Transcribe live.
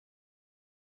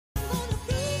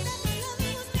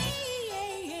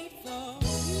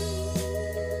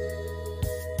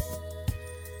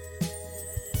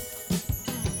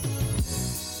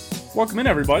Welcome in,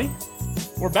 everybody.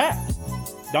 We're back.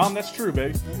 Dom, that's true,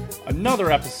 baby.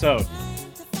 Another episode.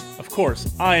 Of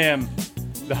course, I am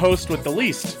the host with the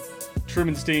least,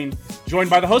 Truman Steen,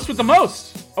 joined by the host with the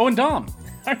most, Owen Dom.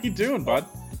 How you doing, bud?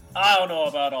 I don't know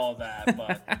about all that,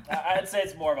 but I'd say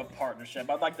it's more of a partnership.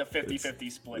 I'd like the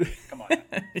 50-50 split. Come on.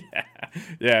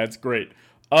 Yeah, it's great.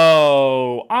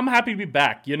 Oh, I'm happy to be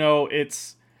back. You know,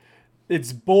 it's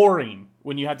boring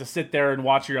when you have to sit there and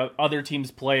watch your other teams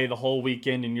play the whole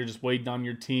weekend and you're just waiting on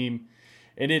your team.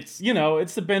 And it's, you know,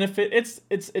 it's the benefit. It's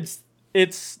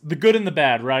the good and the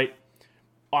bad, right?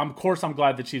 Of course, I'm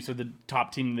glad the Chiefs are the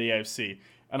top team in the AFC.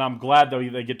 And I'm glad that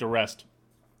they get to rest.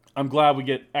 I'm glad we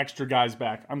get extra guys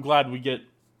back. I'm glad we get,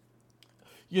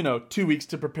 2 weeks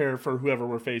to prepare for whoever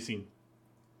we're facing.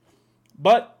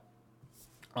 But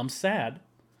I'm sad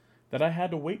that I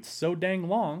had to wait so dang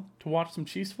long to watch some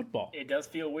Chiefs football. It does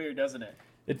feel weird, doesn't it?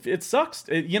 It sucks.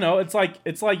 It's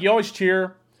like you always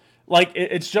cheer. Like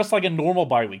it's just like a normal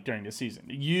bye week during the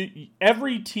season.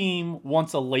 Every team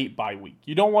wants a late bye week.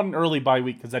 You don't want an early bye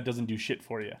week because that doesn't do shit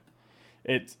for you.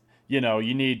 It's you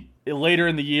need later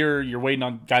in the year. You're waiting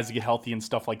on guys to get healthy and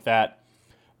stuff like that.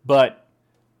 But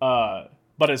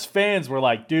as fans, we're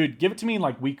like, dude, give it to me in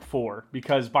like week 4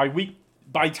 because by the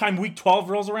time week 12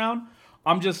 rolls around,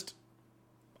 I'm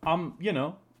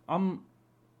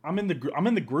in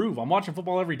the groove. I'm watching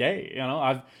football every day.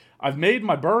 I've made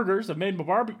my burgers. I've made my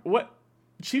barbecue. What?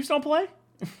 Chiefs don't play?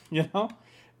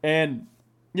 And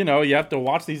you have to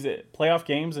watch these playoff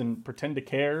games and pretend to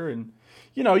care. And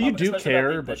you do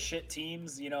care. But the shit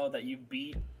teams, that you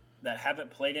beat, that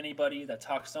haven't played anybody, that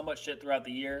talk so much shit throughout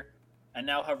the year, and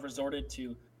now have resorted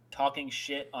to talking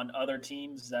shit on other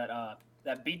teams that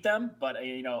beat them. But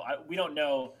we don't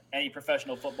know any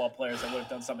professional football players that would have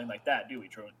done something like that, do we,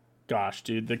 Truman? Gosh,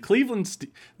 dude, the Cleveland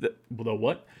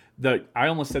I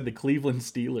almost said the Cleveland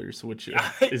Steelers, which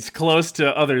is close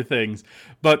to other things,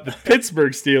 but the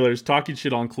Pittsburgh Steelers talking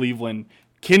shit on Cleveland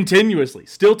continuously,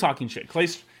 still talking shit.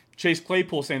 Chase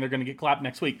Claypool saying they're going to get clapped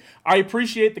next week. I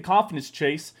appreciate the confidence,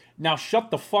 Chase. Now shut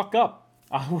the fuck up.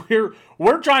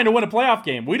 We're trying to win a playoff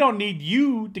game. We don't need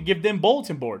you to give them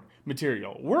bulletin board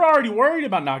material. We're already worried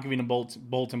about not giving them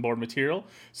bulletin board material.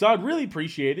 So I'd really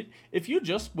appreciate it if you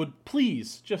just would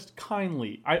please, just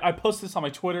kindly. I post this on my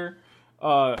Twitter.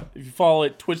 If you follow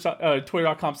it,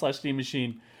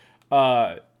 twitter.com/steammachine.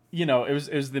 It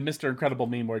was the Mr. Incredible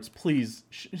meme where it's please,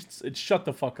 it's shut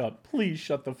the fuck up. Please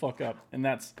shut the fuck up. And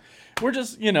we're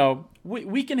just,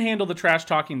 we can handle the trash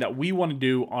talking that we want to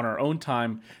do on our own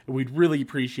time. And we'd really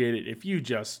appreciate it if you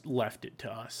just left it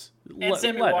to us. And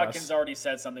Sammy Watkins already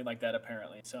said something like that,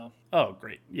 apparently. So. Oh,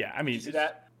 great. Yeah, I mean. Did you see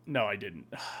that? No, I didn't.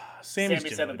 Sammy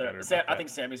said that I think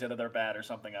Sammy said that they're bad or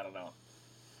something. I don't know.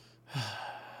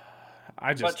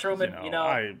 But Truman,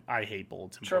 I hate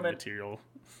bulletin board material.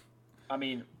 I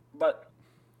mean, but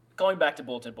going back to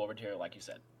bulletin board material, like you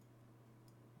said,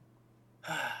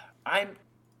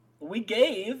 we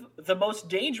gave the most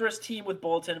dangerous team with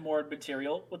bulletin board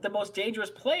material, with the most dangerous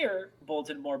player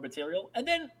bulletin board material, and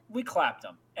then we clapped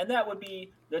them. And that would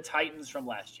be the Titans from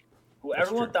last year, who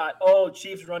everyone thought,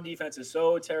 Chiefs run defense is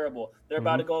so terrible. They're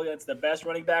about to go against the best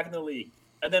running back in the league.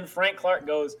 And then Frank Clark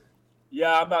goes,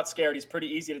 yeah, I'm not scared. He's pretty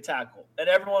easy to tackle. And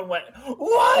everyone went,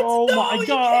 what? Oh, no, my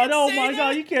God. Oh, my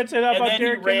God. You can't say that about Derrick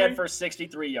Henry. And then he ran for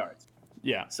 63 yards.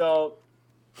 Yeah. So,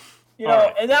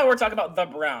 right. And now we're talking about the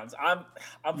Browns. I'm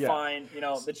fine.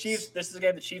 The Chiefs, this is a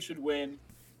game the Chiefs should win.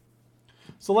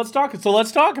 So let's talk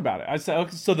about it. I said,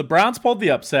 okay, so the Browns pulled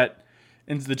the upset,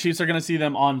 and the Chiefs are going to see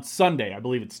them on Sunday. I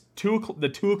believe it's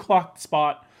the 2 o'clock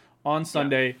spot on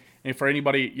Sunday. Yeah. And for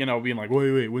anybody, being like,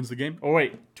 wait, when's the game? Oh,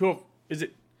 wait,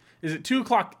 is it 2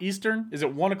 o'clock Eastern? Is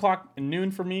it 1 o'clock and noon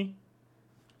for me?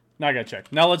 Now I got to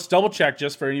check. Now let's double check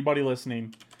just for anybody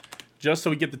listening. Just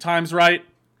so we get the times right.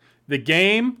 The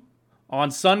game on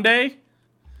Sunday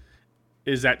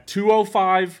is at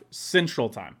 2:05 Central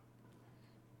Time.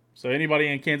 So anybody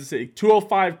in Kansas City,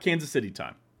 2:05 Kansas City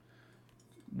time.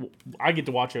 I get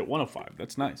to watch it at 1:05.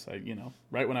 That's nice.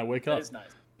 Right when I wake up. That is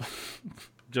nice.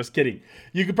 Just kidding.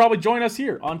 You could probably join us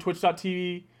here on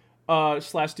twitch.tv.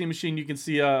 /Steam Machine. You can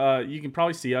see you can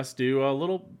probably see us do a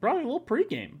little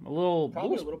pregame, a little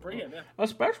pregame, yeah, a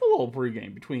special little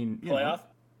pregame between playoff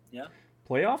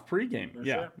pregame, for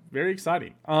yeah, sure. Very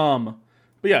exciting. But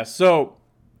yeah, so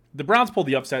the Browns pulled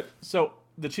the upset, so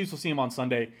the Chiefs will see them on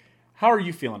Sunday. How are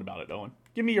you feeling about it, Owen?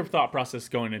 Give me your thought process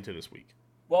going into this week.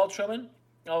 Well, Truman,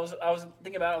 I was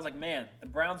thinking about it. I was like, man, the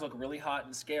Browns look really hot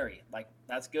and scary. Like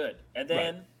that's good. And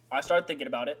then I started thinking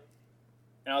about it,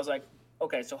 and I was like,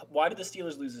 okay, so why did the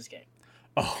Steelers lose this game?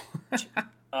 Oh.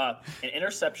 An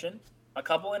interception, a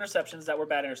couple interceptions that were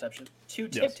bad interceptions, 2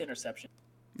 tipped interceptions,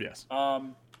 Yes.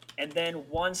 And then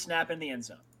one snap in the end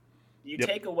zone. You Yep.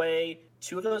 take away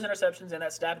 2 of those interceptions and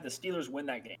that snap, the Steelers win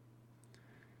that game.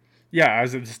 Yeah,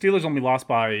 as the Steelers only lost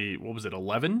by, what was it,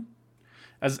 11?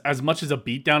 As much as a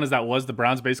beatdown as that was, the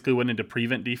Browns basically went into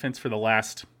prevent defense for the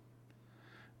last,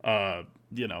 last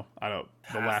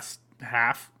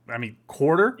half. I mean,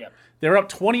 quarter. Yep. They were up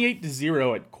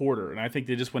 28-0 at quarter, and I think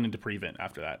they just went into prevent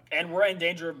after that. And we're in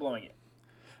danger of blowing it.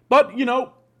 But,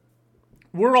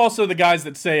 we're also the guys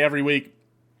that say every week,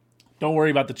 don't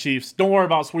worry about the Chiefs. Don't worry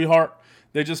about Sweetheart.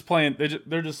 They're just playing.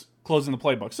 They're just closing the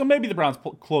playbook. So maybe the Browns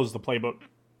close the playbook.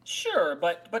 Sure,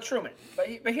 but Truman. But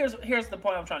here's the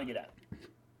point I'm trying to get at.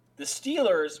 The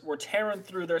Steelers were tearing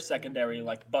through their secondary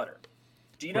like butter.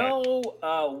 Do you know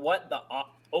what the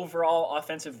overall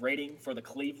offensive rating for the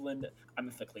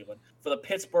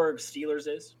Pittsburgh Steelers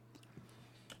is?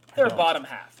 They're bottom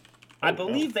half. I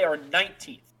believe they are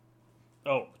 19th.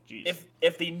 Oh, jeez.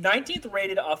 If the 19th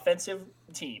rated offensive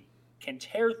team can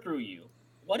tear through you,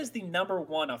 what is the number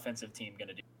 1 offensive team going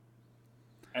to do?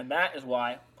 And that is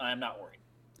why I am not worried.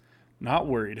 Not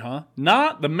worried, huh?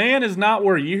 The man is not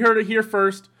worried. You heard it here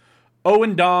first.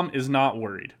 Owen Dom is not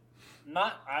worried.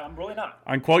 I'm really not.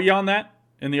 I can quote you on that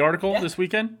in the article this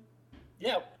weekend.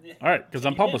 Yeah. All right, because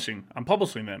I'm publishing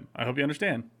them. I hope you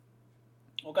understand.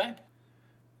 Okay.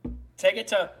 Take it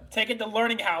to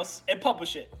Learning House and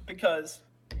publish it because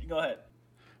go ahead.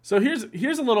 So here's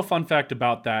a little fun fact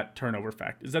about that turnover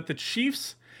fact is that the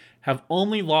Chiefs have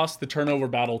only lost the turnover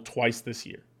battle twice this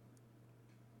year.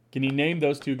 Can you name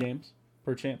those 2 games,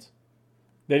 per chance?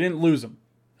 They didn't lose them.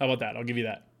 How about that? I'll give you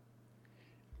that.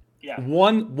 Yeah.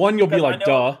 One you'll be like,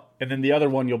 duh, and then the other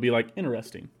one you'll be like,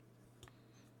 interesting.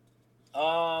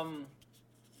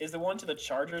 Is the one to the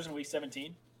Chargers in Week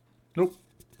 17? Nope.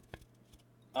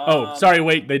 Sorry,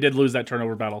 wait, they did lose that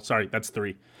turnover battle. Sorry, that's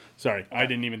 3. Sorry, okay. I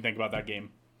didn't even think about that game.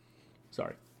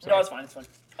 Sorry. No, it's fine. It's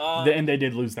fine. And they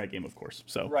did lose that game, of course.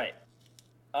 So right.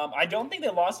 I don't think they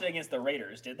lost it against the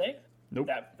Raiders, did they? Nope.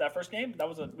 That first game,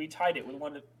 we tied it with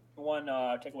one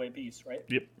takeaway piece, right?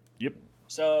 Yep.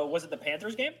 So was it the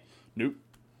Panthers game? Nope.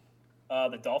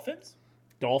 The Dolphins?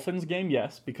 Dolphins game,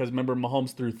 yes, because remember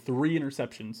Mahomes threw 3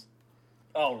 interceptions.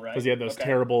 Oh, right. Because he had those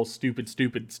terrible,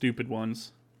 stupid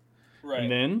ones. Right.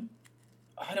 And then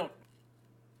I don't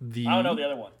know the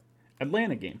other one.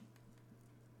 Atlanta game.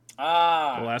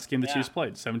 The The last game the Chiefs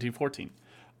played, 17-14.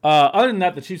 Other than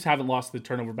that, the Chiefs haven't lost the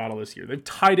turnover battle this year. They've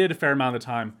tied it a fair amount of the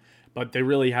time, but they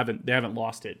really haven't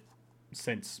lost it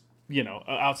since,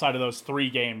 outside of those 3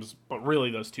 games, but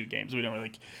really those 2 games. We don't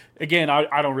really, again,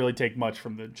 I don't really take much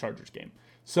from the Chargers game.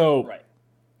 So, right.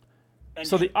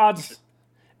 So the odds,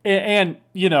 and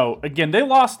again, they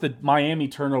lost the Miami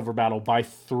turnover battle by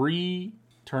 3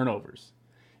 turnovers.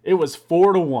 It was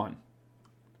 4-1.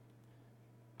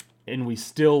 And we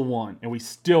still won, and we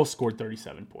still scored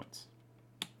 37 points.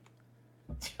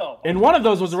 Oh, and one of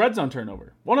those was a red zone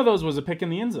turnover. One of those was a pick in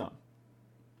the end zone.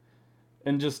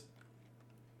 And just...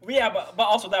 Yeah, but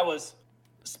also that was...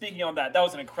 Speaking on that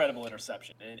was an incredible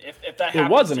interception. And if that happens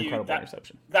it was an to incredible you,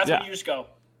 interception. That's when you just go,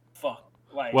 fuck.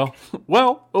 Like,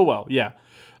 yeah.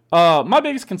 My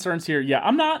biggest concerns here,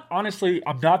 I'm not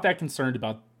that concerned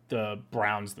about the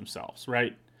Browns themselves,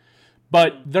 right?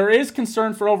 But there is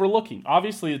concern for overlooking.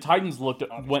 Obviously, the Titans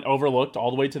went overlooked all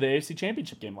the way to the AFC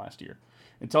Championship game last year.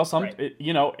 Until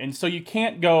and so you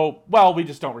can't go, well, we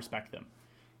just don't respect them.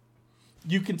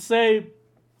 You can say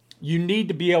you need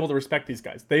to be able to respect these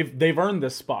guys. They've earned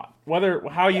this spot.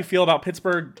 How you feel about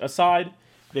Pittsburgh aside,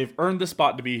 they've earned the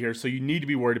spot to be here, so you need to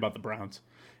be worried about the Browns.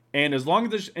 And as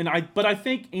long as but I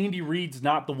think Andy Reid's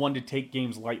not the one to take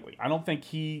games lightly. I don't think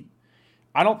we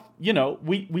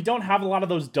don't have a lot of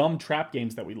those dumb trap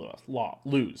games that we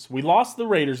lose. We lost the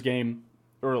Raiders game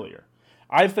earlier.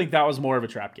 I think that was more of a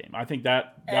trap game. I think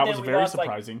that was very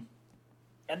surprising.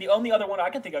 And the only other one I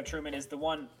can think of, Truman, is the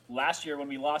one last year when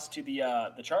we lost to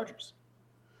the Chargers.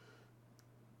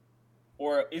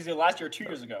 Or is it last year or 2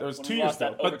 years ago? It was when 2 we years lost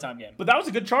ago. That overtime game. But that was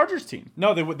a good Chargers team.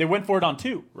 No, they went for it on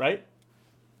 2, right?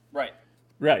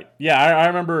 Right. Yeah, I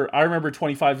remember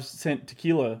 25-cent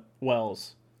tequila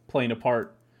wells playing a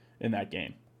part in that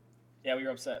game. Yeah, we were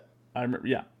upset. I remember.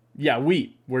 Yeah,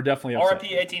 we were definitely upset.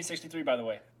 RIP 1863, by the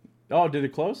way. Oh, did it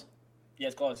close? Yeah,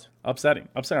 it's closed. Upsetting.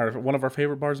 One of our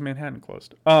favorite bars in Manhattan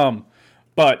closed.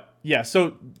 But yeah,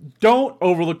 so don't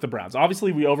overlook the Browns.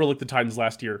 Obviously, we overlooked the Titans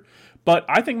last year, but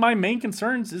I think my main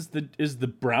concerns is the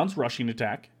Browns rushing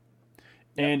attack,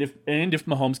 and if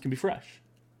Mahomes can be fresh.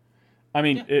 I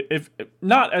mean, if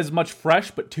not as much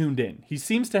fresh, but tuned in. He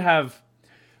seems to have.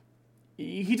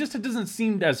 he just doesn't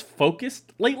seem as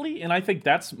focused lately, and I think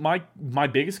that's my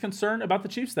biggest concern about the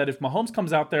Chiefs, that if Mahomes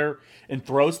comes out there and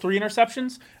throws 3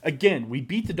 interceptions, again, we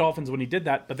beat the Dolphins when he did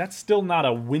that, but that's still not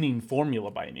a winning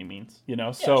formula by any means, you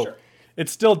know? So sure.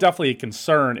 It's still definitely a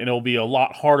concern, and it'll be a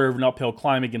lot harder of an uphill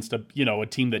climb against a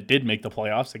team that did make the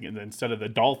playoffs again, instead of the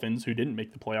Dolphins, who didn't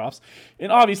make the playoffs. And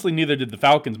obviously neither did the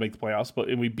Falcons make the playoffs, but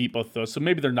we beat both those. So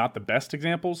maybe they're not the best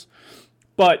examples.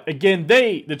 But again,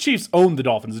 the Chiefs owned the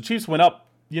Dolphins. The Chiefs went up,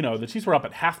 the Chiefs were up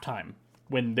at halftime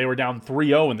when they were down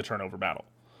 3-0 in the turnover battle.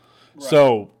 Right.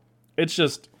 So it's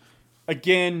just,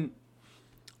 again,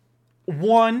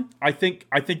 I think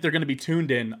they're going to be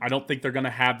tuned in. I don't think they're going to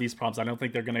have these problems. I don't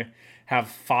think they're going to have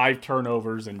 5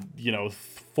 turnovers and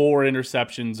 4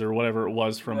 interceptions or whatever it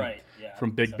was from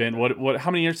Big Ben. What?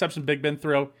 How many interceptions Big Ben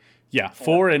throw? Yeah,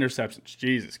 4 interceptions.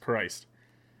 Jesus Christ!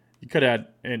 You could have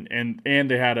had and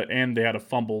they had a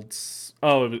fumbled.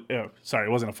 Sorry,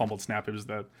 it wasn't a fumbled snap.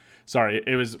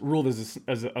 It was ruled as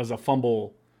a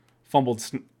fumbled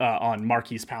on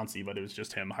Marquise Pouncey, but it was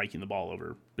just him hiking the ball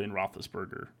over Ben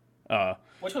Roethlisberger.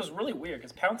 Which was really weird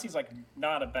because Pouncey's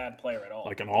not a bad player at all.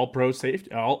 Like an all-pro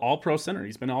safety, all-pro center.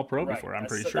 He's been all-pro before. I'm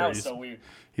pretty sure. So weird.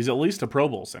 He's at least a Pro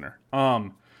Bowl center.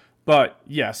 But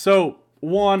yeah. So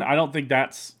I don't think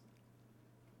that's.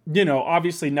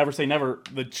 Obviously, never say never.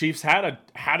 The Chiefs had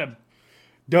a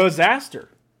disaster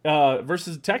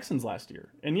versus the Texans last year,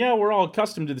 and yeah, we're all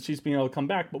accustomed to the Chiefs being able to come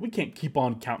back, but we can't keep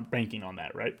on banking on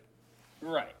that, right?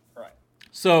 Right.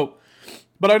 So.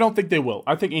 But I don't think they will.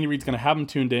 I think Andy Reid's going to have them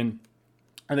tuned in.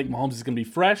 I think Mahomes is going to be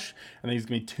fresh. I think he's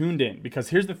going to be tuned in. Because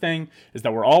here's the thing, is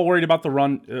that we're all worried about the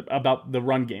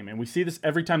run game. And we see this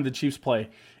every time the Chiefs play,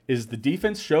 is the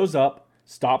defense shows up,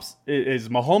 is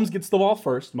Mahomes gets the ball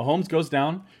first. Mahomes goes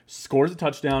down, scores a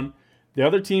touchdown. The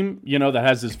other team, that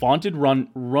has this vaunted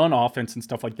run offense and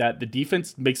stuff like that, the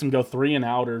defense makes them go 3 and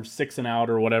out or 6 and out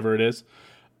or whatever it is.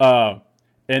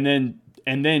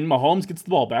 And then Mahomes gets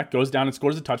the ball back, goes down and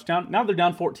scores a touchdown. Now they're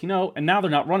down 14-0, and now they're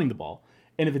not running the ball.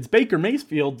 And if it's Baker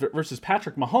Mayfield versus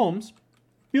Patrick Mahomes,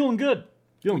 feeling good.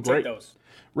 Feeling great. Those.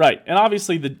 Right. And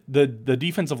obviously the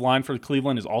defensive line for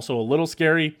Cleveland is also a little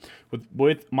scary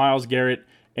with Myles Garrett,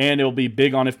 and it'll be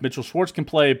big on if Mitchell Schwartz can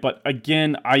play. But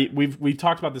again, we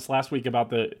talked about this last week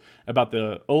about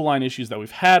the O-line issues that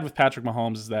we've had with Patrick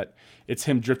Mahomes, is that it's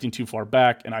him drifting too far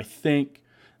back. And I think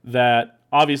that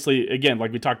obviously, again,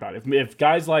 like we talked about, if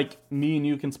guys like me and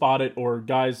you can spot it, or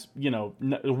guys,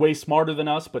 way smarter than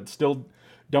us, but still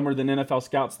dumber than NFL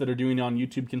scouts that are doing it on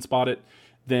YouTube can spot it,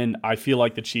 then I feel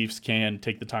like the Chiefs can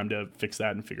take the time to fix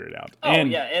that and figure it out.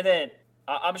 And then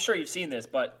I'm sure you've seen this,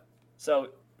 but so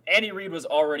Andy Reid was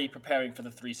already preparing for the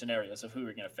 3 scenarios of who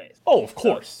we're going to face. Oh, of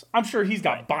course. I'm sure he's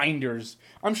got binders.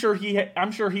 I'm sure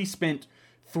he spent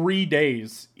 3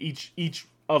 days each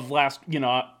of last,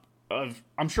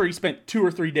 I'm sure he spent 2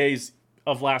 or 3 days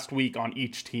of last week on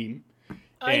each team.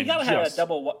 He kind of had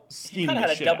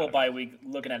a double bye week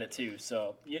looking at it too.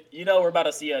 So we're about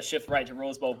to see a shift right to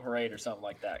Rose Bowl parade or something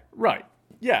like that. Right.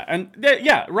 Yeah, and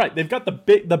right. They've got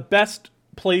the best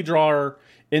play drawer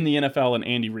in the NFL in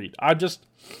Andy Reid.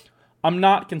 I'm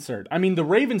not concerned. I mean, the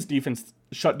Ravens defense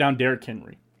shut down Derrick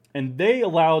Henry, and they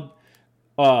allowed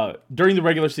during the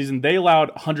regular season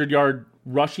 100-yard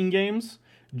rushing games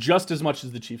just as much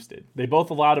as the Chiefs did. They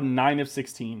both allowed him 9 of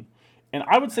 16. And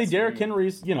I would say Derrick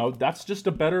Henry's, that's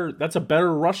a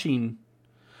better rushing,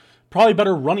 probably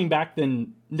better running back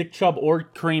than Nick Chubb or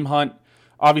Kareem Hunt.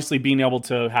 Obviously, being able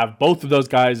to have both of those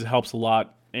guys helps a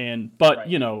lot. But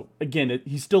again,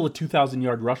 he's still a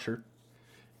 2,000-yard rusher.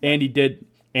 And he did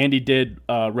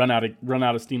run out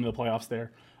of steam in the playoffs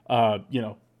there.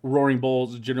 Roaring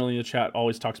Bulls generally in the chat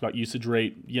always talks about usage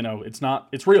rate.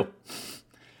 It's real.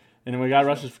 And then we got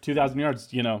rushes for 2,000 yards.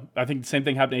 I think the same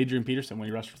thing happened to Adrian Peterson when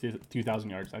he rushed for 2,000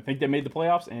 yards. I think they made the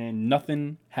playoffs, and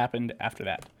nothing happened after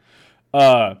that.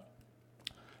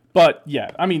 But yeah,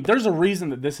 I mean, there's a reason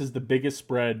that this is the biggest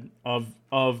spread of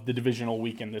the divisional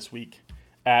weekend this week.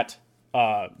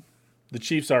 The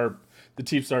Chiefs are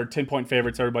 10-point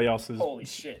favorites. Everybody else is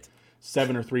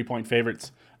 7 or 3-point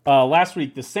favorites. Last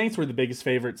week, the Saints were the biggest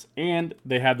favorites, and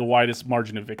they had the widest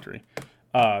margin of victory.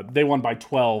 They won by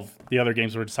 12. The other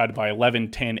games were decided by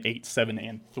 11, 10, 8, 7,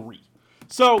 and 3.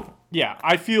 So, yeah,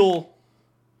 I feel,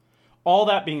 all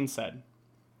that being said,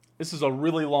 this is a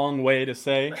really long way to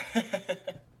say,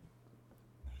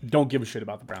 don't give a shit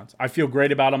about the Browns. I feel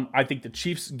great about them. I think the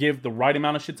Chiefs give the right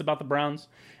amount of shits about the Browns.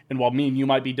 And while me and you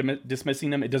might be dismissing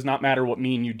them, it does not matter what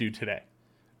me and you do today.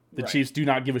 The Chiefs do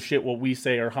not give a shit what we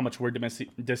say or how much we're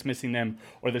dismissing them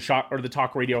or the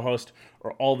talk radio host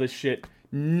or all this shit.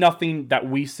 Nothing that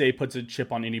we say puts a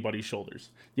chip on anybody's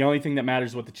shoulders. The only thing that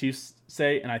matters is what the Chiefs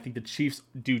say, and I think the Chiefs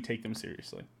do take them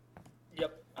seriously.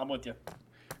 Yep, I'm with you.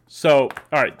 So,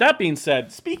 all right, that being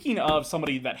said, speaking of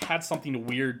somebody that had something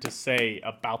weird to say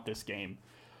about this game,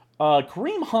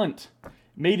 Kareem Hunt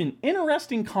made an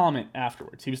interesting comment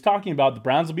afterwards. He was talking about the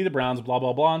Browns will be the Browns, blah,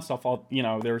 blah, blah, and stuff. They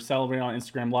were celebrating on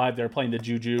Instagram Live. They were playing the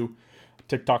Juju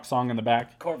TikTok song in the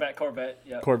back. Corvette,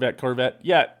 yeah. Corvette.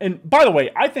 Yeah, and by the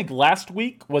way, I think last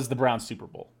week was the Browns Super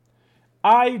Bowl.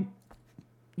 I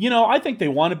think they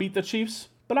want to beat the Chiefs,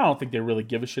 but I don't think they really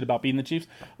give a shit about beating the Chiefs.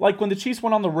 Like when the Chiefs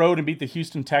went on the road and beat the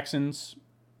Houston Texans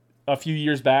a few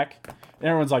years back, and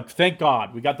everyone's like, thank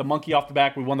God, we got the monkey off the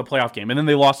back, we won the playoff game. And then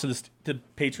they lost to the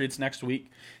Patriots next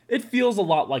week. It feels a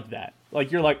lot like that.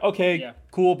 Like you're like, okay,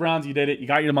 cool, Browns, you did it. You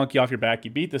got your monkey off your back.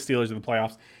 You beat the Steelers in the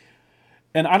playoffs.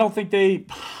 And I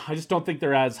just don't think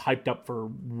they're as hyped up for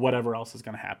whatever else is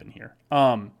going to happen here.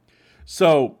 But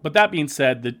that being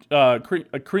said,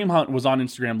 Kareem Hunt was on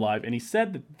Instagram Live, and he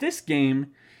said that this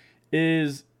game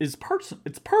it's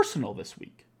personal this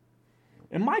week.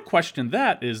 And my question to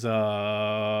that is,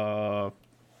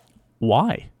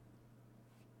 why?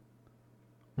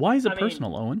 Why is it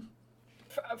personal, Owen?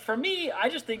 For me, I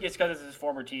just think it's because it's his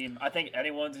former team. I think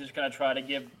anyone's just going to try to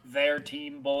give their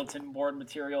team bulletin board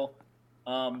material.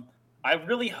 I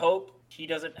really hope he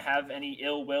doesn't have any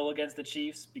ill will against the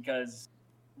Chiefs, because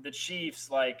the Chiefs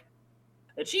are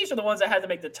the ones that had to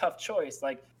make the tough choice.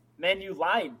 Like, man, you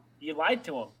lied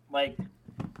to them. Like,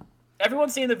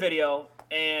 everyone's seen the video,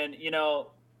 and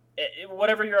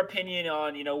whatever your opinion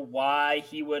on why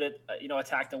he would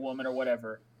attack the woman or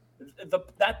whatever,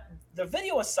 the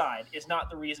video aside is not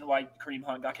the reason why Kareem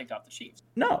Hunt got kicked off the Chiefs.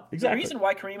 No, exactly. The reason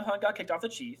why Kareem Hunt got kicked off the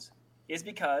Chiefs is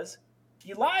because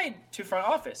he lied to front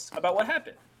office about what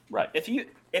happened. Right. If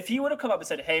he would have come up and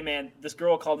said, "Hey man, this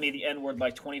girl called me the N-word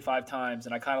like 25 times,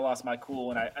 and I kind of lost my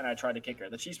cool, and I tried to kick her,"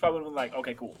 the Chiefs probably would have been like,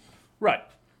 "Okay, cool." Right.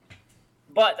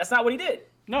 But that's not what he did.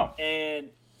 No. And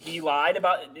he lied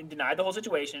about and denied the whole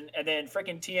situation, and then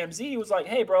freaking TMZ was like,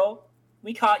 "Hey bro,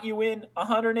 we caught you in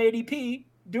 180p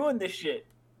doing this shit."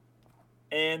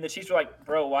 And the Chiefs were like,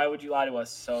 "Bro, why would you lie to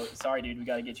us? So sorry, dude, we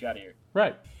got to get you out of here."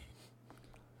 Right.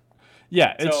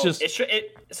 Yeah, it's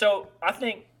So I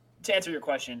think, to answer your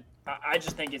question, I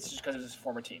just think it's just because it's his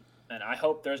former team. And I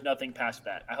hope there's nothing past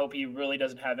that. I hope he really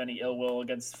doesn't have any ill will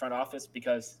against the front office,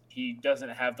 because he doesn't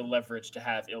have the leverage to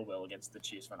have ill will against the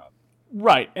Chiefs front office.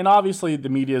 Right. And obviously the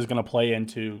media is going to play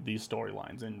into these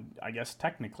storylines. And I guess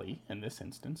technically, in this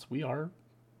instance, we are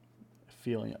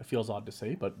it feels odd to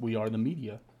say, but we are the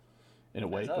media in a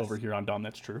way over here on Dom.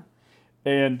 That's true.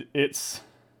 And it's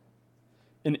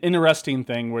an interesting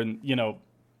thing when,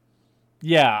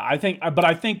 I think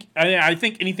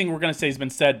anything we're going to say has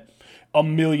been said a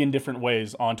million different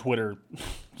ways on Twitter,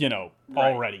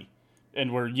 already.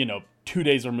 And we're, 2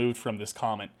 days removed from this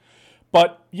comment.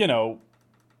 But,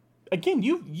 again,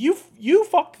 you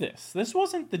fucked this. This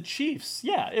wasn't the Chiefs.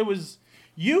 Yeah, it was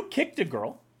you kicked a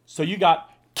girl, so you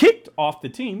got kicked off the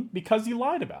team because you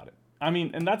lied about it. I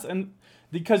mean, and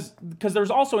because there's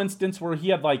also instance where he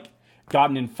had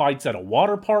gotten in fights at a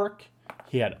water park.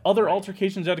 He had other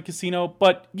altercations at a casino,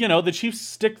 but the Chiefs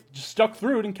stuck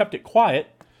through it and kept it quiet.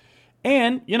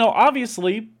 And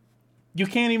obviously, you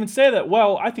can't even say that.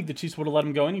 Well, I think the Chiefs would have let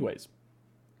him go anyways.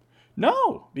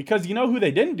 No, because you know who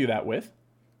they didn't do that with?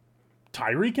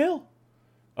 Tyreek Hill,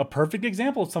 a perfect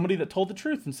example of somebody that told the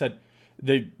truth and said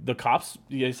the cops.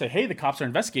 They say, hey, the cops are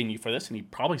investigating you for this, and he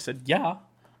probably said, yeah,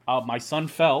 my son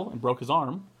fell and broke his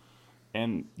arm.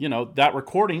 And, that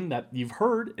recording that you've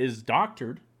heard is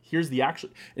doctored. Here's the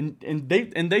actual, and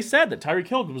they said that Tyreek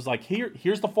Hill was like,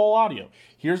 here's the full audio.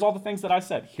 Here's all the things that I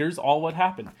said. Here's all what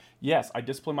happened. Yes, I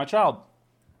disciplined my child.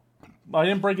 I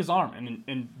didn't break his arm.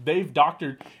 And they've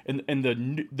doctored, and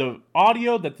the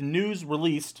audio that the news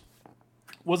released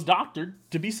was doctored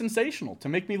to be sensational, to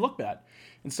make me look bad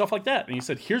and stuff like that. And he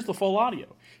said, here's the full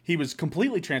audio. He was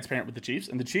completely transparent with the Chiefs,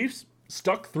 and the Chiefs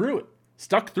stuck through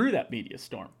that media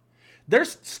storm.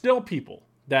 There's still people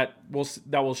that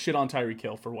will shit on Tyreek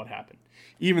Hill for what happened,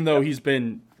 even though he's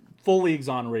been fully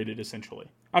exonerated, essentially.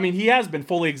 I mean, he has been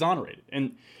fully exonerated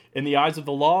in the eyes of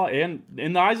the law and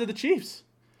in the eyes of the Chiefs.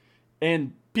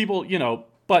 And people,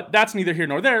 but that's neither here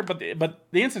nor there. But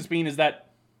the instance being is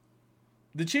that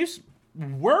the Chiefs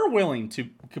were willing to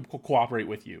cooperate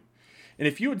with you. And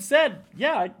if you had said,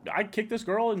 yeah, I kicked this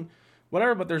girl and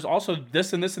whatever, but there's also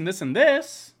this and this and this and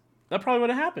this, that probably would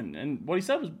have happened. And what he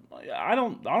said was, I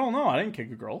don't know. I didn't kick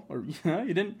a girl, or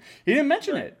he didn't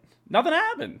mention it. Nothing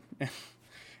happened.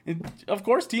 And of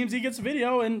course, TMZ gets a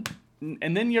video, and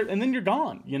then you're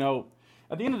gone. You know,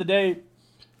 at the end of the day,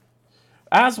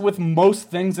 as with most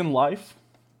things in life,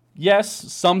 yes,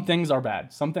 some things are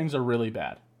bad. Some things are really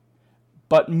bad.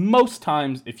 But most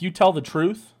times, if you tell the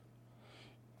truth,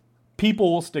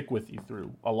 people will stick with you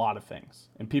through a lot of things.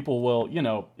 And people will, you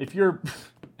know, if you're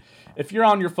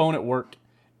on your phone at work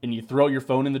and you throw your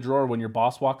phone in the drawer when your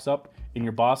boss walks up and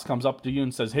your boss comes up to you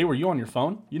and says, "Hey, were you on your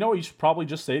phone?" You know what you should probably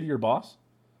just say to your boss?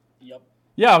 Yep.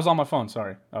 Yeah, I was on my phone.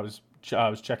 Sorry. I was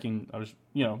checking.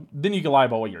 You know, then you can lie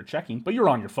about what you're checking, but you're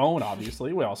on your phone,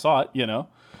 obviously. We all saw it, you know.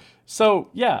 So,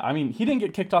 yeah, I mean, he didn't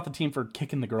get kicked off the team for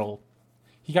kicking the girl.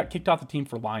 He got kicked off the team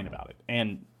for lying about it.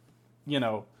 And, you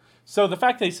know, so the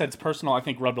fact that he said it's personal, I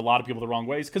think, rubbed a lot of people the wrong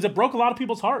ways because it broke a lot of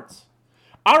people's hearts.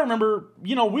 I remember,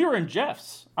 you know, we were in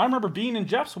Jeff's. I remember being in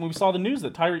Jeff's when we saw the news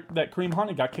that Kareem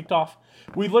Hunt got kicked off.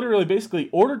 We literally basically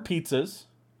ordered pizzas.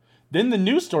 Then the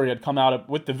news story had come out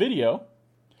with the video.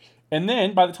 And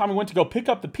then by the time we went to go pick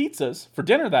up the pizzas for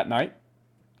dinner that night,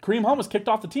 Kareem Hunt was kicked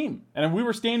off the team. And we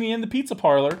were standing in the pizza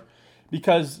parlor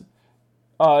because,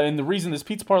 and the reason this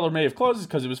pizza parlor may have closed is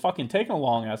because it was fucking taking a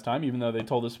long ass time, even though they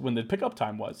told us when the pickup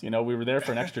time was. You know, we were there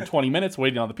for an extra 20 minutes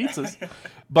waiting on the pizzas.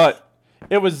 But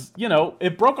it was, you know,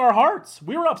 it broke our hearts.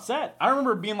 We were upset. I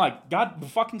remember being like, God, the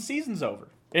fucking season's over.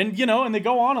 And, you know, and they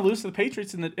go on and lose to the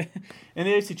Patriots in the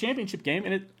AFC Championship game.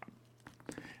 And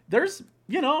there's,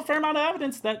 you know, a fair amount of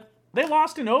evidence that they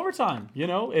lost in overtime. You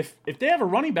know, if they have a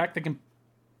running back that can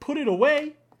put it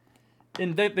away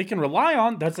and that they can rely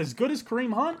on, that's as good as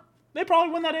Kareem Hunt, they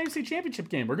probably win that AFC Championship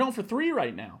game. We're going for 3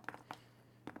 right now.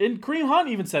 And Kareem Hunt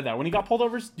even said that when he got pulled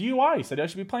over his DUI. He said, I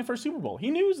should be playing for a Super Bowl. He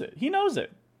knows it. He knows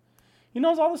it. He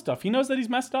knows all this stuff. He knows that he's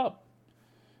messed up.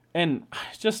 And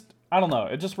just, I don't know.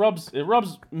 It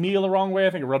rubs me the wrong way. I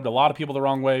think it rubbed a lot of people the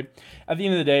wrong way. At the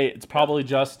end of the day, it's probably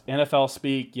just NFL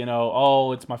speak, you know,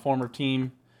 oh, it's my former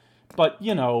team. But,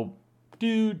 you know,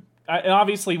 dude, and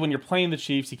obviously when you're playing the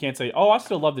Chiefs, you can't say, oh, I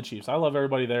still love the Chiefs. I love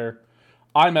everybody there.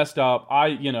 I messed up.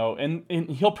 You know, and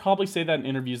he'll probably say that in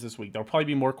interviews this week. There'll probably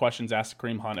be more questions asked to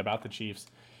Kareem Hunt about the Chiefs.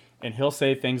 And he'll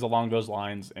say things along those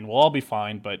lines, and we'll all be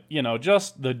fine. But, you know,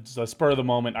 just the spur of the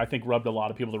moment, I think, rubbed a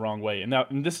lot of people the wrong way.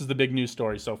 And this is the big news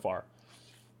story so far.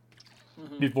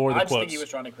 Mm-hmm. Before the quotes. I just think he was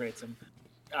trying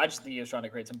to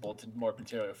create some Baltimore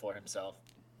material for himself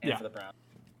and for the Browns.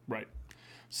 Right.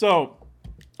 So,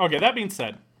 okay, that being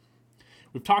said,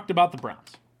 we've talked about the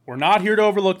Browns. We're not here to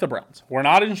overlook the Browns. We're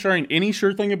not ensuring any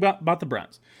sure thing about the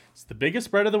Browns. It's the biggest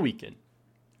spread of the weekend.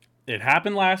 It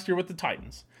happened last year with the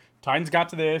Titans. Titans got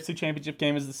to the AFC Championship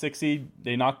game as the 6th seed.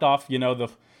 They knocked off, you know,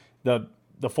 the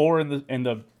 4 and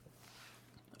the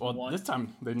well, one. This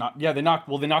time they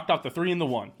knocked off the 3 and the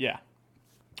 1. Yeah.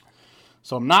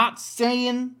 So I'm not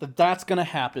saying that that's going to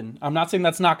happen. I'm not saying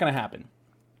that's not going to happen.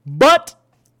 But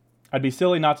I'd be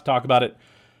silly not to talk about it.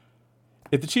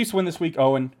 If the Chiefs win this week,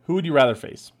 Owen, who would you rather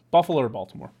face? Buffalo or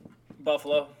Baltimore?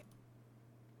 Buffalo.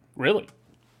 Really?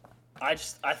 I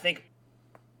think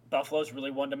Buffalo's really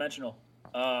one-dimensional.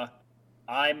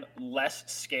 I'm less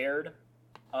scared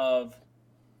of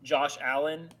Josh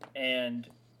Allen and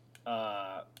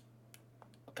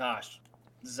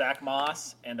Zach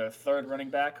Moss and their third running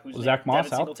back, who's Zach Moss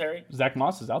Devin Singletary. Zach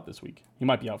Moss is out this week. He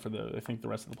might be out for the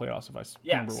rest of the playoffs if I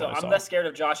remember what I saw. I'm less scared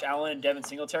of Josh Allen and Devin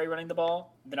Singletary running the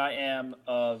ball than I am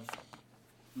of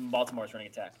Baltimore's running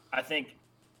attack. I think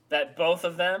that both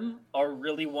of them are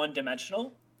really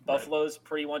one-dimensional. Buffalo's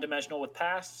pretty one-dimensional with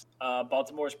pass.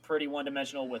 Baltimore's pretty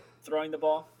one-dimensional with throwing the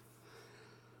ball.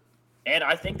 And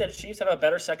I think that the Chiefs have a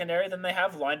better secondary than they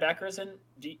have linebackers and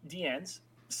DNs.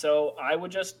 So I would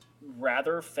just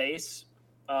rather face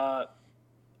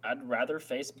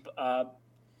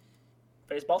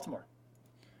Baltimore.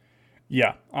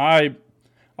 Yeah, I'd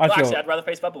rather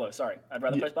face Buffalo. Sorry, I'd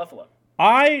rather face Buffalo.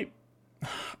 I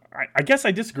guess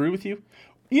I disagree with you.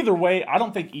 Either way, I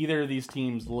don't think either of these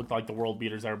teams looked like the world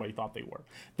beaters everybody thought they were.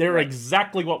 They're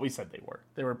exactly what we said they were.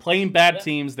 They were playing bad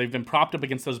teams. They've been propped up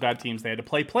against those bad teams. They had to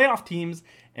play playoff teams,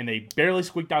 and they barely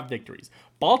squeaked out victories.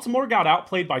 Baltimore got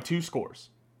outplayed by 2 scores.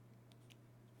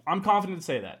 I'm confident to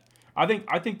say that. I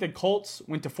think the Colts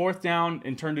went to 4th down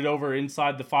and turned it over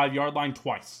inside the 5-yard line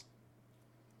twice.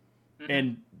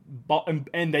 Mm-hmm.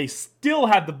 And they still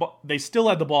had the ball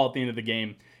at the end of the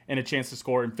game and a chance to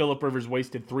score, and Phillip Rivers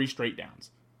wasted 3 straight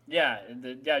downs. Yeah,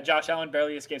 Josh Allen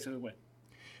barely escapes with a win.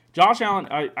 Josh Allen,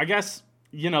 I guess,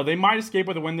 you know, they might escape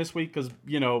with a win this week because,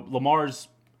 you know, Lamar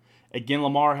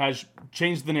has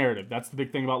changed the narrative. That's the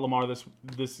big thing about Lamar this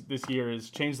year is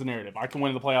change the narrative. I can win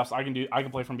in the playoffs. I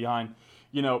can play from behind.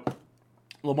 You know,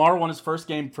 Lamar won his first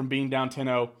game from being down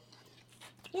 10-0.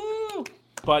 Woo!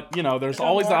 But, you know, there's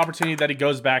always the opportunity that he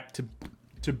goes back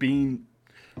to being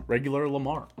regular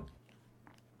Lamar.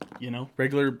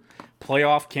 Regular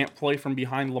playoff can't play from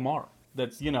behind Lamar.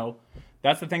 That's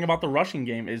the thing about the rushing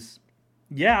game is,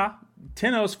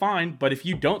 10-0 is fine, but if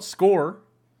you don't score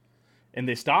and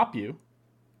they stop you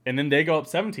and then they go up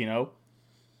 17-0,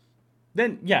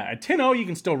 then at 10-0 you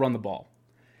can still run the ball.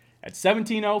 At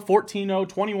 17-0, 14-0,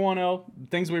 21-0,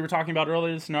 things we were talking about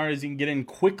earlier, the scenarios you can get in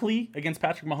quickly against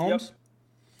Patrick Mahomes.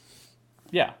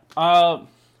 Yep. Yeah.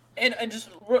 And just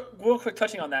real quick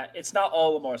touching on that, it's not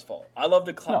all Lamar's fault. I love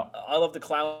the clown,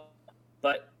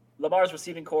 but Lamar's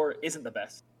receiving core isn't the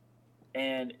best.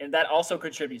 And that also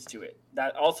contributes to it.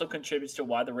 That also contributes to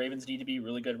why the Ravens need to be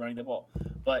really good running the ball.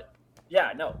 But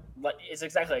it's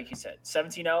exactly like you said.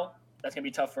 17-0, that's going to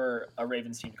be tough for a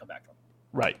Ravens team to come back from.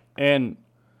 Right.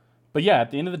 But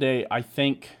at the end of the day, I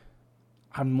think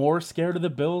I'm more scared of the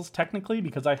Bills technically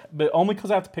but only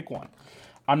because I have to pick one.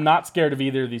 I'm not scared of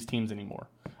either of these teams anymore.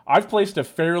 I've placed a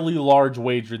fairly large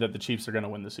wager that the Chiefs are going to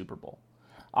win the Super Bowl.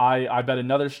 I bet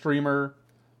another streamer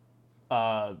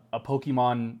a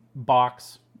Pokemon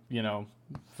box,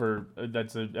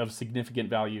 that's of significant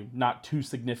value, not too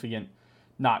significant,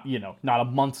 not a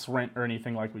month's rent or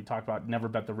anything like we talked about. Never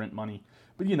bet the rent money,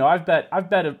 but I've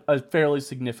bet a fairly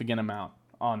significant amount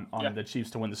on the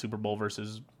Chiefs to win the Super Bowl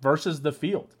versus the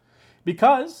field,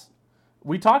 because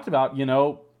we talked about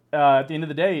at the end of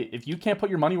the day, if you can't put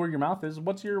your money where your mouth is,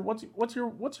 what's your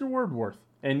word worth?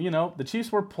 And the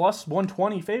Chiefs were plus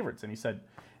 120 favorites, and he said,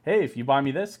 hey, if you buy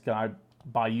me this, can I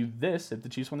buy you this if the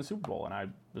Chiefs win the Super Bowl? And I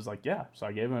was like, yeah. So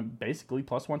I gave him basically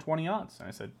plus 120 odds. And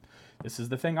I said, this is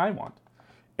the thing I want.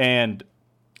 And,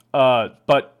 so at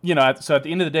the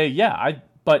end of the day,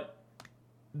 but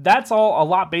that's all a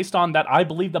lot based on that I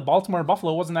believe that Baltimore and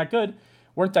Buffalo weren't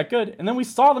that good. And then we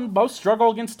saw them both struggle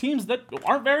against teams that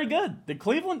aren't very good.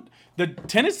 The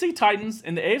Tennessee Titans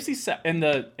and the AFC and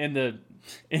the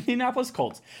Indianapolis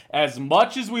Colts. As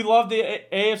much as we love the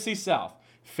AFC South,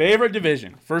 favorite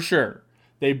division, for sure.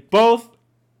 They both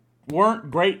weren't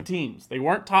great teams. They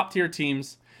weren't top-tier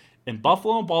teams. And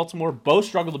Buffalo and Baltimore both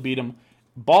struggled to beat them.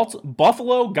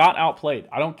 Buffalo got outplayed.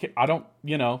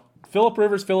 Phillip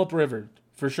Rivers,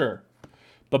 for sure.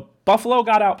 But Buffalo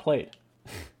got outplayed.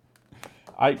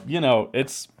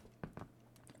 That's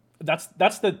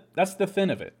the thin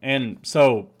of it. And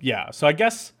so I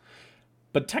guess,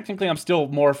 but technically I'm still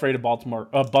more afraid of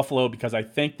Buffalo, because I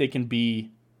think they can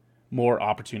be more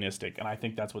opportunistic, and I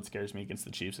think that's what scares me against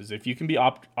the Chiefs, is if you can be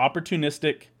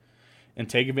opportunistic and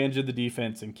take advantage of the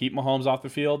defense and keep Mahomes off the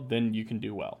field, then you can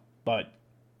do well. But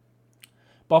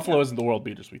Buffalo isn't the world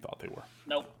beaters we thought they were.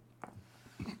 Nope.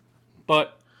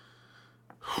 But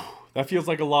that feels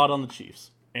like a lot on the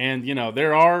Chiefs. And,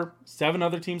 there are 7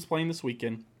 other teams playing this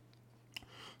weekend.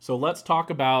 So let's talk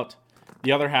about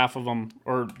the other half of them,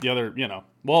 or the other,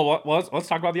 let's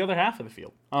talk about the other half of the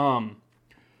field.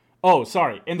 Oh,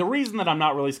 sorry. And the reason that I'm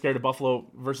not really scared of Buffalo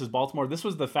versus Baltimore, this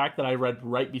was the fact that I read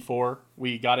right before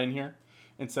we got in here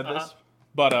and said this.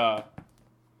 But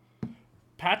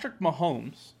Patrick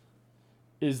Mahomes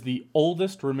is the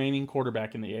oldest remaining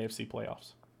quarterback in the AFC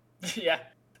playoffs. Yeah.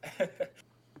 No,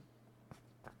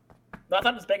 I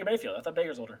thought it was Baker Mayfield. I thought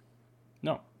Baker's older.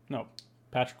 No.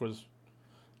 Patrick was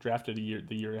drafted the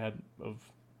year ahead of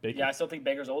Baker. Yeah, I still think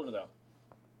Baker's older though.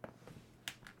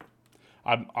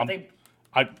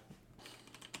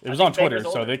 It was on Twitter,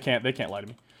 so they can't lie to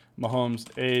me. Mahomes'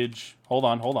 age. Hold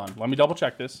on. Let me double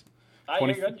check this.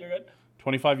 You're good.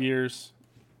 25 years.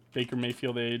 Baker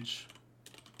Mayfield age.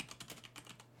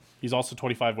 He's also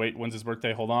 25. Wait, when's his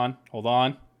birthday? Hold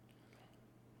on.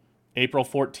 April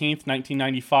 14th,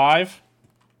 1995.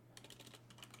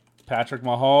 Patrick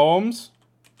Mahomes.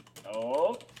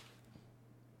 Oh.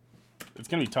 It's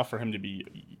going to be tough for him to be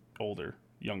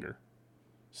younger.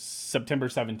 September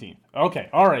 17th. Okay,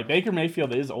 all right. Baker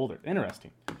Mayfield is older.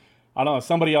 Interesting. I don't know.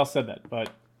 Somebody else said that,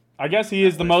 but I guess he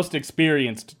is the most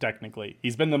experienced, technically.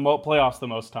 He's been the playoffs the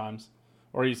most times,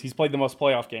 or he's played the most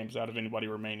playoff games out of anybody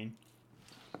remaining.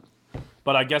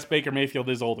 But I guess Baker Mayfield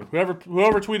is older. Whoever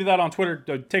tweeted that on Twitter,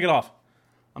 take it off.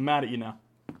 I'm mad at you now.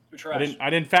 You're trash. I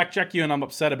didn't fact check you, and I'm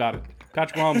upset about it.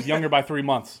 Patrick Mahomes is younger by 3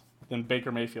 months than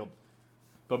Baker Mayfield.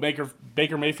 But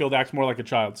Baker Mayfield acts more like a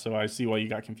child, so I see why you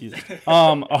got confused.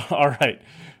 All right,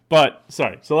 but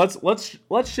sorry. So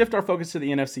let's shift our focus to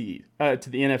the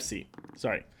NFC.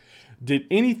 Sorry. Did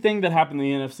anything that happened in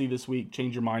the NFC this week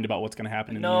change your mind about what's going to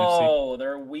happen in the NFC? No,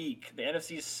 they're weak. The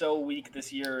NFC is so weak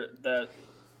this year. The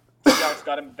Seahawks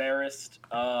got embarrassed.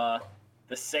 The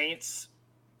Saints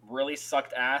really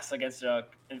sucked ass against an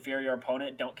inferior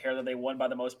opponent. Don't care that they won by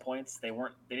the most points. They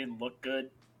didn't look good.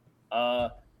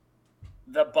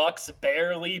 The Bucks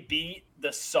barely beat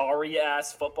the sorry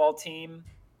ass football team.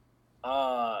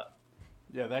 Yeah,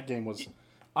 that game was.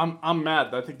 I'm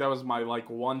mad. I think that was my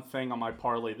one thing on my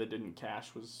parlay that didn't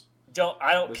cash was.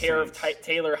 I don't care if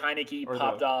Taylor Heineke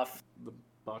popped off. The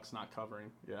Bucks not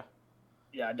covering. Yeah.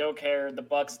 Yeah, I don't care. The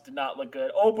Bucks did not look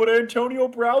good. Oh, but Antonio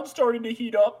Brown's starting to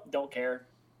heat up. Don't care.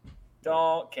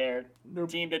 Don't care. Nope.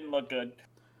 Team didn't look good.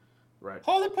 Right.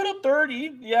 Oh, they put up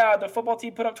 30. Yeah, the football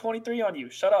team put up 23 on you.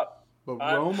 Shut up. But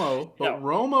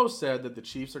Romo said that the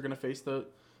Chiefs are going to face the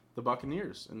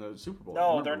Buccaneers in the Super Bowl.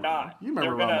 No, they're not. You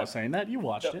remember Romo saying that? You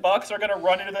watched it. The Bucks are going to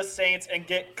run into the Saints and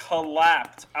get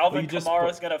collapsed. Alvin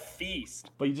Kamara's going to feast.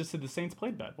 But you just said the Saints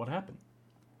played bad. What happened?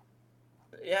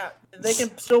 Yeah, they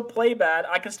can still play bad.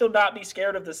 I can still not be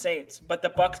scared of the Saints, but the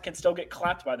Bucks can still get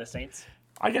clapped by the Saints.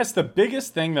 I guess the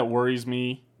biggest thing that worries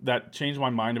me, that changed my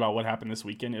mind about what happened this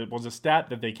weekend, it was a stat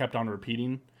that they kept on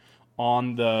repeating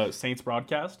on the Saints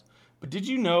broadcast. But did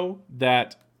you know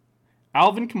that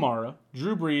Alvin Kamara,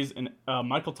 Drew Brees, and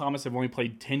Michael Thomas have only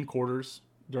played 10 quarters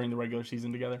during the regular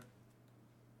season together?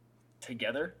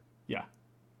 Together? Yeah.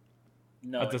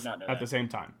 No, I did not know that. At the same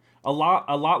time. A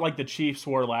lot like the Chiefs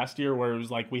were last year, where it was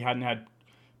like we hadn't had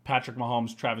Patrick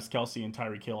Mahomes, Travis Kelce, and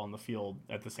Tyreek Hill on the field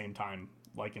at the same time,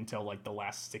 until the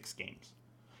last 6 games.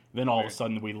 Then all of a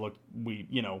sudden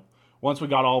once we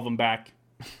got all of them back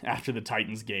after the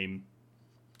Titans game,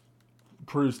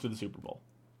 cruised to the Super Bowl.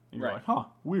 And you're like, huh,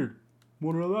 weird.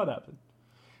 Wonder how that happened.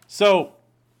 So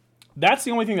that's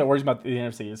the only thing that worries about the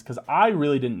NFC is because I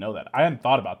really didn't know that. I hadn't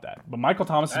thought about that. But Michael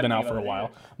Thomas has been out for a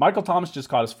while. Michael Thomas just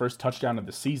caught his first touchdown of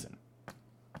the season.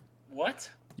 What?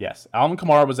 Yes. Alvin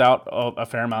Kamara was out a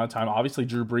fair amount of time. Obviously,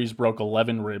 Drew Brees broke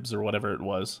 11 ribs or whatever it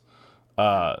was.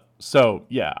 So,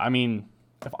 yeah, I mean,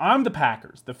 if I'm the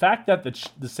Packers, the fact that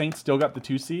the Saints still got the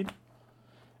 2 seed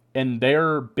and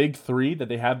their big 3 that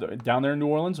they had down there in New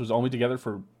Orleans was only together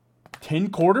for 10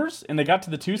 quarters and they got to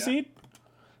the 2 seed,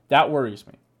 that worries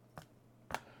me.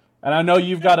 And I know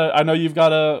you've got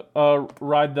to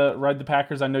ride the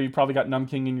Packers. I know you probably got Numb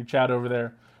King in your chat over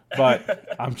there, but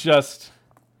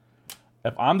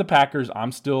if I'm the Packers,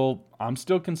 I'm still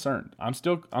concerned. I'm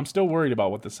still worried about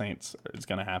what the Saints is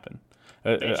going to happen.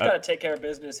 They just got to take care of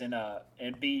business and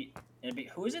beat.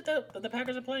 Who is it that the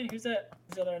Packers are playing? Who's that?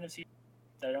 Who's the other NFC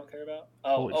that I don't care about?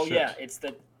 Yeah, it's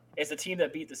the team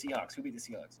that beat the Seahawks. Who beat the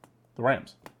Seahawks? The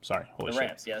Rams. Sorry, the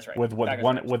Rams. Yeah, that's right.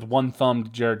 With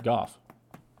one-thumbed Jared Goff.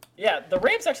 Yeah, the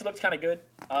Rams actually looked kind of good.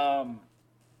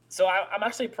 So I'm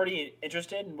actually pretty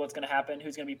interested in what's going to happen.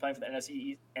 Who's going to be playing for the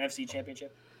NFC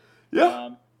Championship? Yeah.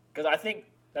 Because I think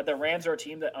that the Rams are a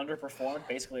team that underperformed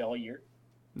basically all year.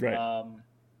 Right.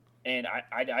 And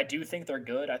I do think they're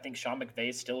good. I think Sean McVay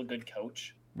is still a good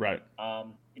coach. Right.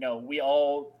 We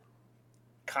all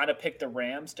kind of picked the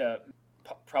Rams to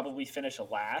probably finish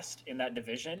last in that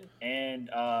division, and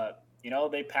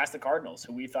they passed the Cardinals,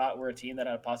 who we thought were a team that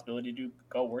had a possibility to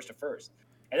go worst to first.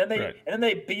 And then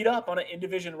they beat up on an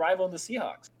in-division rival in the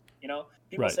Seahawks.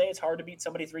 People say it's hard to beat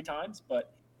somebody 3 times,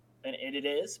 and it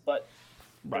is. But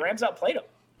the Rams outplayed them.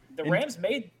 The Rams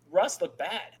made Russ look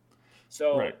bad.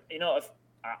 So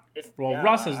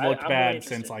Russ has looked bad really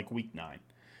since week 9.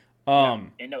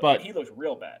 But he looked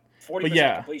real bad.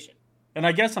 40% completion. And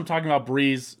I guess I'm talking about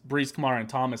Breeze, Kamara, and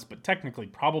Thomas, but technically,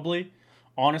 probably,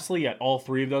 honestly, at all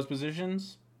 3 of those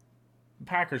positions, the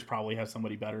Packers probably have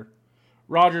somebody better.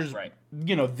 Rodgers,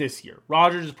 this year.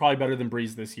 Rodgers is probably better than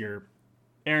Breeze this year.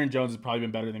 Aaron Jones has probably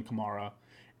been better than Kamara.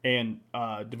 And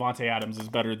Devontae Adams is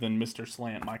better than Mr.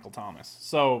 Slant, Michael Thomas.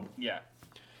 So, yeah,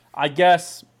 I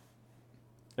guess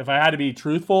if I had to be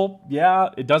truthful,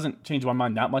 it doesn't change my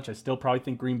mind that much. I still probably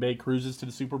think Green Bay cruises to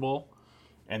the Super Bowl,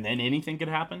 and then anything could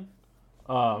happen.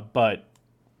 But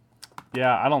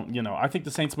I don't. I think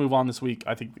the Saints move on this week.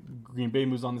 I think Green Bay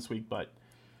moves on this week, but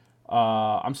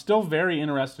I'm still very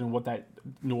interested in what that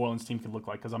New Orleans team could look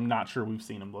like because I'm not sure we've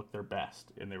seen them look their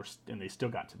best, and they still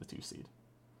got to the 2 seed.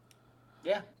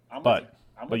 Yeah, I'm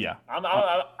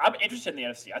interested in the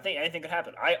NFC. I think anything could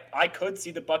happen. I could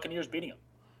see the Buccaneers beating them,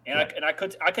 and I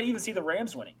could even see the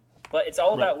Rams winning. But it's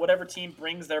all about whatever team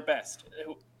brings their best,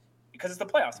 because it's the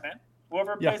playoffs, man.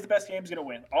 Whoever plays the best game is going to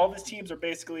win. All these teams are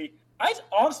basically. I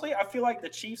feel like the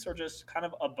Chiefs are just kind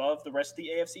of above the rest of the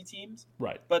AFC teams.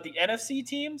 Right. But the NFC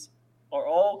teams are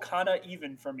all kind of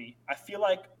even for me. I feel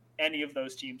like any of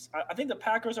those teams. I think the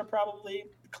Packers are probably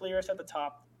the clearest at the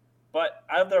top. But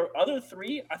out of the other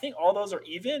 3, I think all those are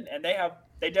even, and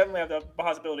they definitely have the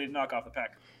possibility to knock off the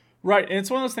Packers. Right, and it's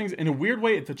one of those things. In a weird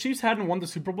way, if the Chiefs hadn't won the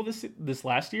Super Bowl this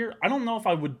last year, I don't know if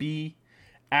I would be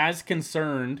as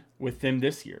concerned with them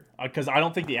this year, because I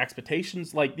don't think the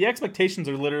expectations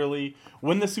are literally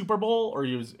win the Super Bowl or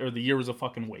the year was a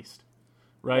fucking waste.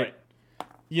 right?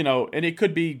 You know, and it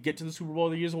could be get to the Super Bowl,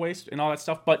 the years of waste, and all that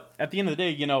stuff. But at the end of the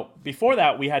day, you know, before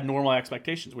that, we had normal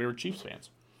expectations. We were Chiefs fans.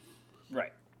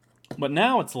 Right. But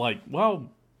now it's like, well,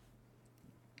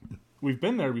 we've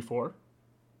been there before,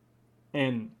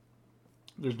 and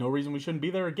there's no reason we shouldn't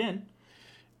be there again.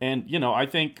 And, you know, I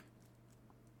think,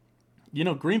 you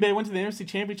know, Green Bay went to the NFC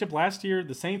Championship last year.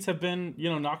 The Saints have been, you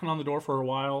know, knocking on the door for a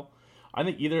while. I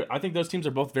think those teams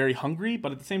are both very hungry,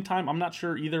 but at the same time, I'm not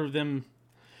sure either of them.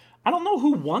 I don't know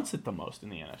who wants it the most in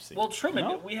the NFC. Well,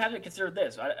 Truman, we haven't considered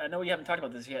this. I know we haven't talked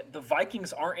about this yet. The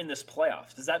Vikings aren't in this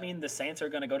playoffs. Does that mean the Saints are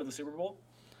going to go to the Super Bowl?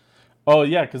 Oh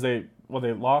yeah, because they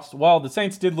lost. Well, the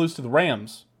Saints did lose to the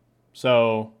Rams,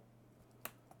 so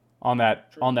on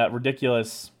that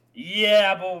ridiculous.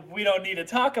 Yeah, but we don't need to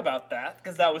talk about that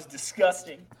because that was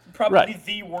disgusting. Probably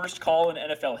the worst call in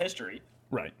NFL history.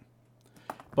 Right.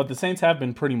 But the Saints have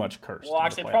been pretty much cursed. Well,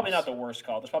 actually, probably not the worst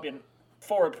call. There's probably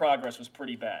forward progress was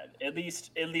pretty bad. At least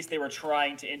they were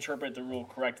trying to interpret the rule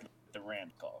correctly with the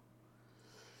Rams call.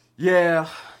 Yeah,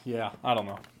 I don't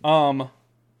know.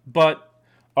 But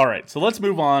all right, so let's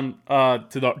move on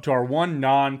to our one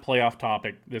non-playoff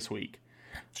topic this week.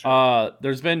 Sure.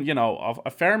 There's been, you know,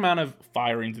 a fair amount of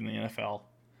firings in the NFL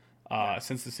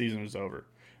since the season was over.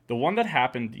 The one that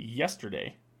happened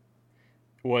yesterday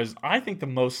was, I think, the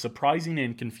most surprising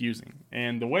and confusing.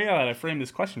 And the way that I frame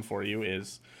this question for you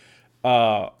is,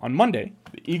 on Monday,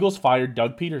 the Eagles fired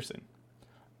Doug Peterson.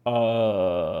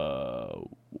 Why?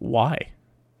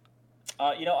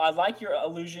 You know, I like your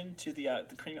allusion to the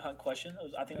Kareem Hunt question.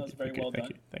 I think that was very well done.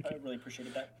 Thank you. I really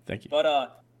appreciated that. Thank you.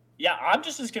 But yeah, I'm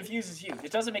just as confused as you.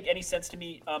 It doesn't make any sense to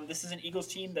me. This is an Eagles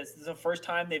team that's the first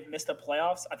time they've missed the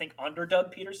playoffs, I think, under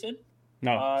Doug Peterson.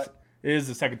 No, it is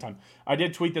the second time. I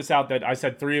did tweet this out that I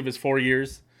said 3 of his 4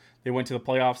 years they went to the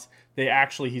playoffs.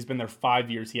 He's been there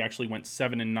 5 years. He actually went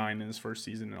 7-9 in his first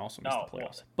season and also missed the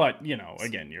playoffs. But, you know,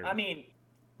 again, right.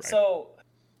 So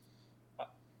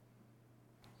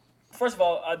first of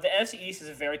all, the NFC East is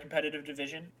a very competitive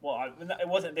division. Well, it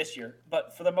wasn't this year,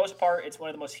 but for the most part, it's one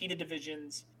of the most heated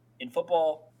divisions in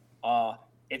football.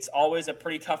 It's always a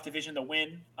pretty tough division to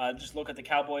win. Just look at the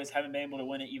Cowboys, haven't been able to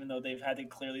win it, even though they've had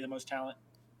clearly the most talent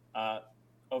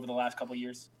over the last couple of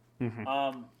years.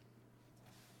 Mm-hmm.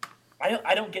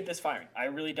 I don't get this firing. I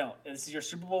really don't. This is your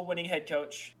Super Bowl winning head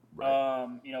coach. Right.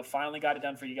 You know, finally got it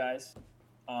done for you guys.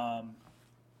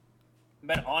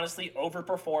 Been honestly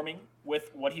overperforming with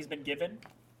what he's been given.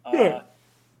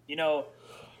 You know,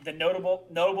 the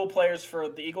notable players for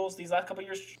the Eagles these last couple of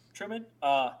years, Truman,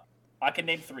 I can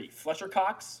name 3. Fletcher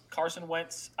Cox, Carson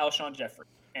Wentz, Alshon Jeffrey.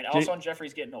 And Alshon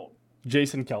Jeffrey's getting old.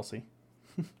 Jason Kelce,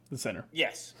 the center.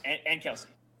 Yes, and Kelce.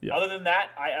 Yeah. Other than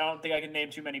that, I don't think I can name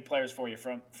too many players for you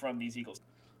from these Eagles.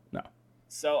 No.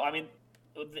 So, I mean,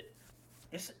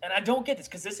 this, and I don't get this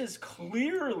because this is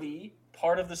clearly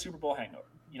part of the Super Bowl hangover.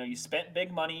 You know, you spent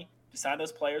big money to sign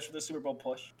those players for the Super Bowl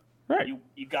push. Right. You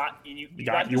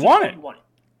won it.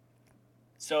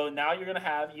 So now you're going to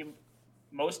have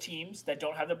most teams that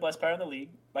don't have the best player in the league,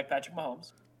 like Patrick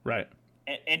Mahomes. Right.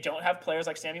 And don't have players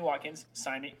like Sammy Watkins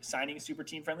signing super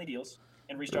team-friendly deals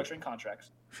and restructuring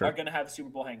contracts, are going to have Super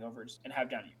Bowl hangovers and have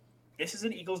down year. This is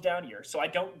an Eagles down year, so I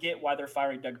don't get why they're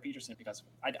firing Doug Peterson because of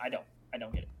it. I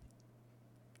don't get it.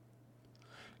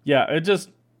 Yeah, it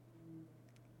just,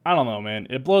 I don't know, man.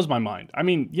 It blows my mind. I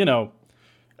mean, you know,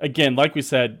 again, like we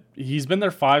said, he's been there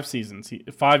 5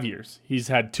 years. He's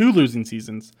had 2 losing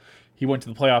seasons. He went to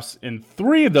the playoffs in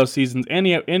 3 of those seasons, and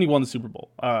he won the Super Bowl.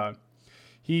 One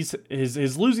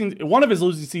of his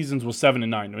losing seasons was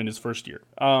 7-9 in his first year.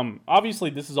 Obviously,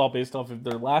 this is all based off of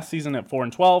their last season at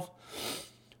 4-12.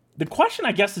 The question,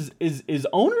 I guess, is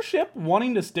ownership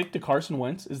wanting to stick to Carson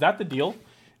Wentz? Is that the deal?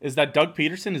 Is that Doug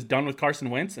Peterson is done with Carson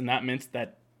Wentz, and that means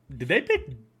that did they pick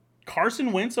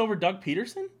Carson Wentz over Doug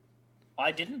Peterson?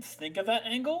 I didn't think of that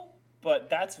angle, but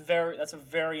that's a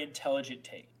very intelligent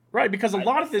take. Right, because a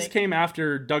lot of this came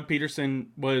after Doug Peterson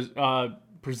was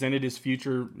presented his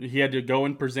future. He had to go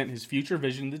and present his future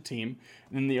vision to the team,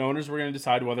 and the owners were going to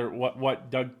decide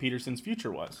what Doug Peterson's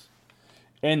future was.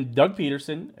 And Doug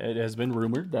Peterson, it has been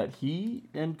rumored that he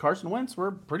and Carson Wentz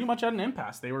were pretty much at an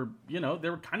impasse. They were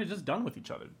kind of just done with each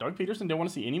other. Doug Peterson didn't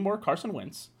want to see any more Carson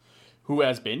Wentz, who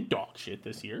has been dog shit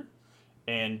this year,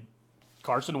 and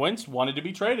Carson Wentz wanted to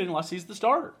be traded unless he's the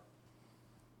starter.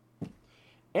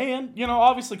 And, you know,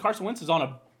 obviously Carson Wentz is on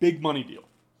a big money deal.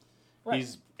 Right.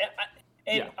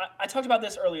 I talked about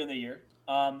this earlier in the year.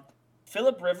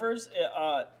 Phillip Rivers,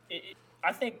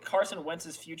 I think Carson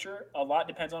Wentz's future, a lot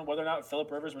depends on whether or not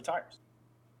Phillip Rivers retires.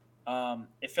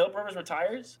 If Phillip Rivers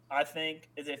retires, I think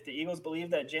if the Eagles believe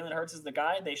that Jalen Hurts is the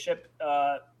guy, they ship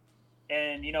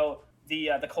and, you know,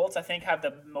 The Colts, I think, have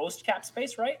the most cap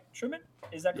space, right, Truman?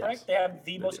 Is that correct? Yes, they have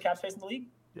the they most do. cap space in the league?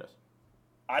 Yes.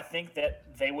 I think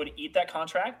that they would eat that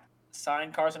contract,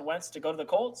 sign Carson Wentz to go to the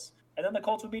Colts, and then the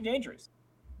Colts would be dangerous.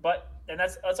 And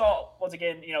that's all, once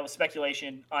again,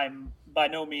 speculation. I'm by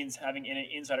no means having any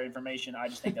insider information. I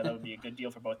just think that would be a good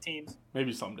deal for both teams.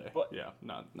 Maybe someday. But, yeah,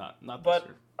 not this but,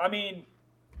 year. I mean,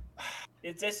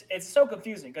 it's so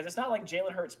confusing because it's not like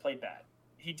Jalen Hurts played bad.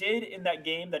 He did in that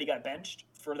game that he got benched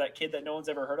for that kid that no one's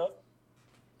ever heard of.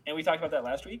 And we talked about that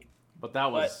last week. But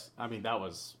that was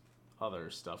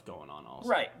other stuff going on also.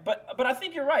 Right. But I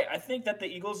think you're right. I think that the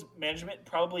Eagles management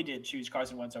probably did choose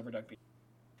Carson Wentz over Doug Peterson.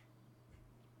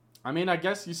 I mean, I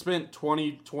guess you spent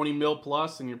 20 mil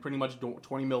plus, and you're pretty much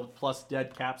 20 mil plus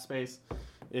dead cap space.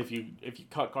 If you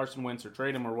cut Carson Wentz or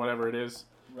trade him or whatever it is,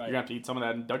 right. You're gonna have to eat some of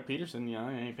that. And Doug Peterson,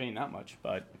 I ain't paying that much.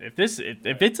 But if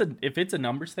it's a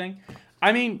numbers thing,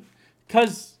 I mean,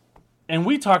 and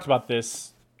we talked about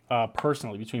this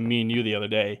personally between me and you the other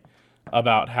day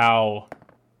about how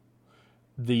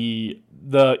the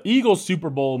Eagles Super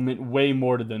Bowl meant way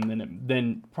more to them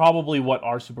than probably what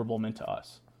our Super Bowl meant to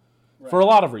us. Right. For a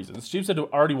lot of reasons. The Chiefs had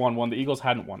already won one. The Eagles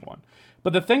hadn't won one.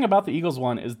 But the thing about the Eagles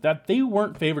one is that they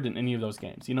weren't favored in any of those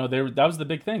games. That was the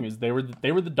big thing, is they were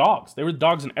the dogs. They were the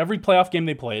dogs in every playoff game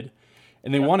they played,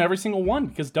 and they won every single one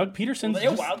because Doug Peterson's. Were they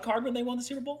a wild card when they won the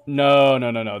Super Bowl? No.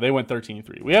 They went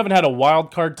 13-3. We haven't had a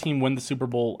wild card team win the Super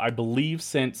Bowl, I believe,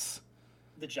 since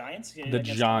the Giants. The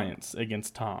Giants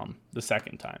against Tom the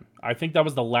second time. I think that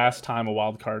was the last time a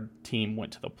wild card team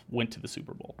went to the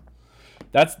Super Bowl.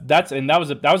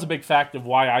 That was a big fact of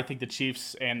why I think the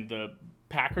Chiefs and the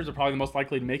Packers are probably the most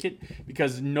likely to make it,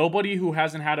 because nobody who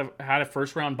hasn't had a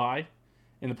first round bye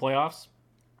in the playoffs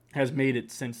has made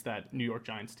it since that New York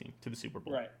Giants team to the Super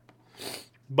Bowl.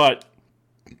 Right.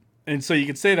 And so you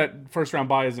could say that first round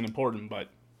bye isn't important, but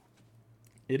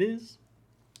it is.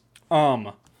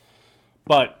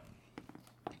 But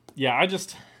yeah,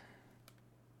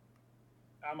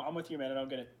 I'm with you, man. I don't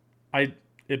get it.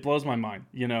 It blows my mind,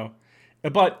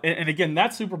 But and again,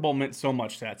 that Super Bowl meant so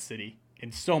much to that city.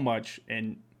 And so much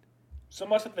that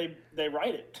they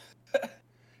write it.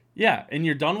 Yeah, and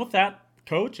you're done with that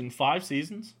coach in 5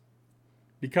 seasons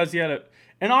because he had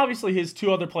and obviously his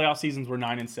 2 other playoff seasons were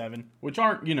 9-7, which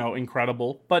aren't,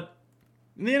 incredible, but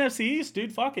in the NFC East,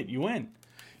 dude, fuck it, you win.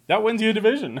 That wins you a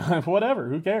division. Whatever,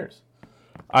 who cares?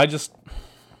 I don't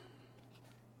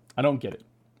get it.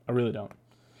 I really don't.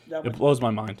 It blows my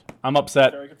mind. I'm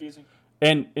upset. Very confusing.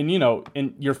 And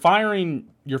you're firing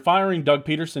Doug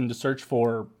Peterson to search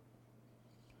for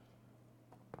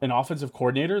an offensive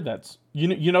coordinator. That's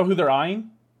you know who they're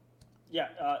eyeing? Yeah,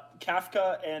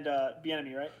 Kafka and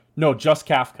Bieniemy, right? No, just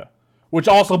Kafka, which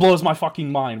also blows my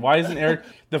fucking mind. Why isn't Eric?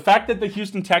 The fact that the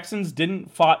Houston Texans didn't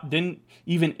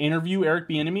even interview Eric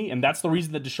Bieniemy, and that's the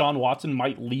reason that Deshaun Watson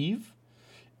might leave,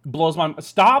 blows my mind.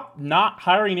 Stop not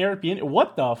hiring Eric Bieniemy.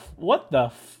 What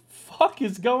the fuck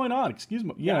is going on? Excuse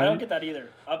me. Yeah, I don't get that either.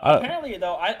 Apparently,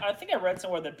 though, I think I read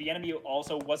somewhere that Bieniemy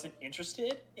also wasn't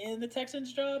interested in the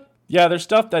Texans job. Yeah, there's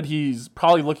stuff that he's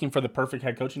probably looking for the perfect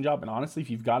head coaching job. And honestly, if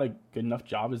you've got a good enough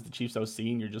job as the Chiefs OC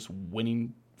and you're just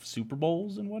winning Super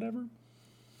Bowls and whatever,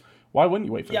 why wouldn't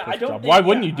you wait for the perfect job? Why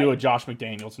wouldn't you do a Josh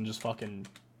McDaniels and just fucking,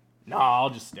 I'll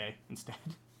just stay instead.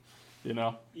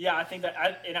 Yeah, I think that,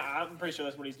 I'm pretty sure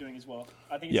that's what he's doing as well.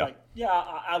 I think he's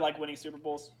I like winning Super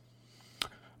Bowls.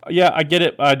 Yeah, I get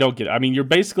it. I don't get it. I mean, you're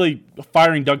basically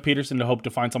firing Doug Peterson to hope to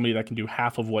find somebody that can do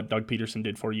half of what Doug Peterson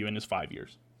did for you in his 5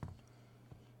 years.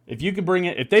 If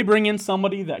they bring in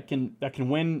somebody that can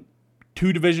win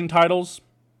 2 division titles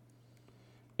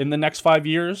in the next 5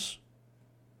 years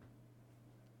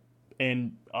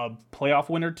and a playoff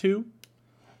win or 2,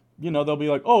 they'll be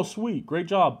like, "Oh, sweet, great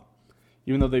job."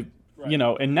 Even though they,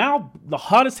 and now the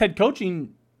hottest head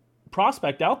coaching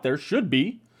prospect out there should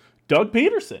be Doug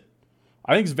Peterson.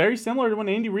 I think it's very similar to when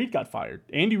Andy Reid got fired.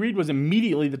 Andy Reid was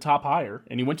immediately the top hire,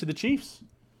 and he went to the Chiefs.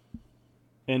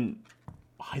 And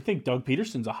I think Doug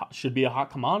Peterson should be a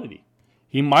hot commodity.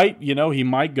 He might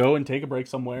go and take a break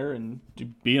somewhere and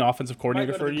be an offensive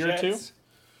coordinator for a year or 2.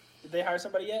 Did they hire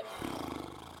somebody yet?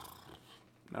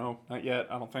 No, not yet,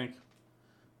 I don't think.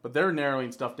 But they're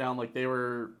narrowing stuff down. Like, they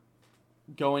were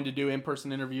going to do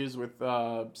in-person interviews with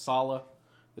Saleh,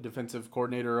 the defensive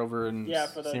coordinator over in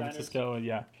San Francisco.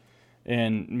 Yeah.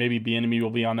 And maybe Bieniemy will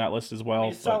be on that list as well.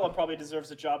 I mean, Saleh probably deserves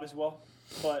a job as well.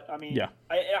 But, I mean,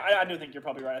 I do think you're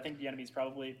probably right. I think Bieniemy's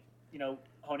probably,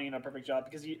 honing in a perfect job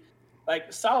because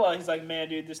Saleh, he's like, man,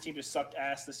 dude, this team just sucked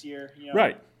ass this year.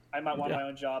 Right. I might want my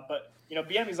own job. But,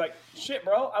 Bieniemy's like, shit,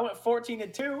 bro, I went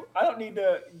 14-2. I don't need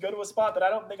to go to a spot that I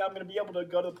don't think I'm going to be able to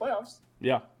go to the playoffs.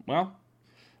 Yeah. Well,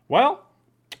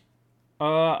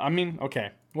 I mean,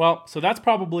 okay. Well, so that's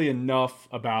probably enough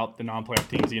about the non-playoff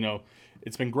teams.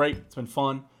 It's been great. It's been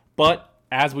fun. But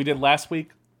as we did last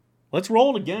week, let's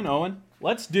roll it again, Owen.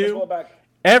 Let's roll it back.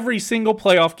 Every single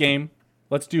playoff game.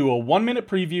 Let's do a 1-minute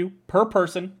preview per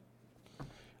person.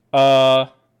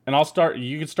 And I'll start.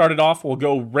 You can start it off. We'll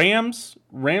go Rams,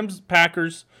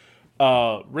 Packers,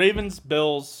 Ravens,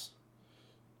 Bills,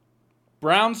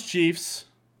 Browns, Chiefs,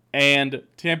 and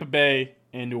Tampa Bay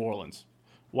and New Orleans.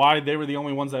 Why they were the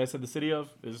only ones that I said the city of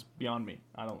is beyond me.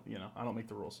 I don't make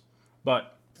the rules.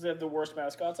 But does it have the worst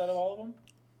mascots out of all of them?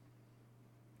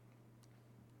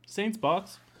 Saints,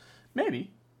 Bucks,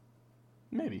 maybe.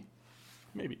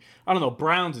 I don't know.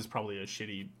 Browns is probably a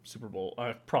shitty Super Bowl.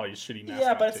 Probably a shitty mascot.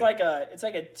 Yeah, but it's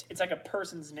like a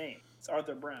person's name. It's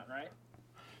Arthur Brown, right?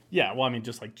 Yeah, well, I mean,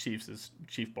 just like Chiefs is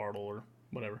Chief Bartle or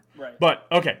whatever. Right. But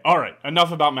okay, all right.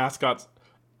 Enough about mascots.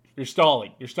 You're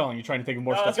stalling. You're trying to think of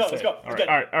more stuff. Let's go. All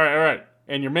right.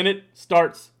 And your minute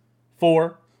starts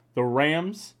for the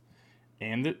Rams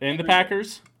and the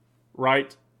Packers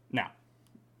right now.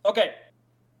 Okay.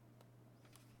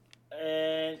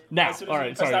 And now, all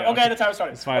right. Sorry. Okay, the time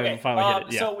started. It's finally hit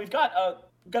it. Yeah. So we've got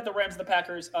the Rams and the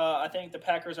Packers. I think the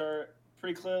Packers are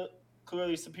pretty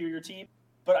clearly superior team,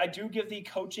 but I do give the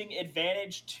coaching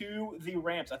advantage to the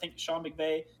Rams. I think Sean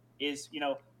McVay is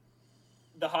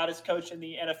the hottest coach in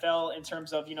the NFL in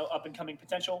terms of up and coming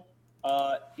potential.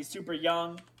 He's super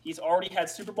young. He's already had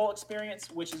Super Bowl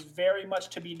experience, which is very much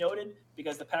to be noted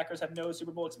because the Packers have no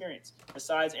Super Bowl experience.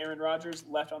 Besides Aaron Rodgers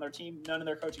left on their team, none of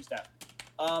their coaching staff.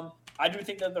 I do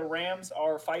think that the Rams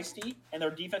are feisty and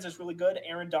their defense is really good.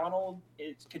 Aaron Donald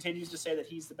continues to say that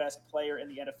he's the best player in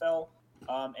the NFL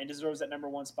and deserves that number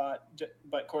one spot,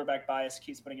 but quarterback bias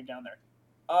keeps putting him down there.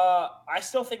 I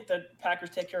still think the Packers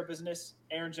take care of business.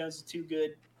 Aaron Jones is too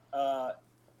good. I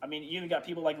mean, you even got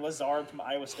people like Lazard from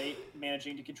Iowa State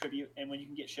managing to contribute, and when you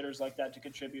can get shitters like that to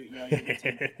contribute, you get a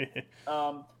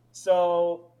team.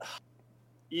 So,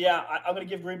 yeah, I'm going to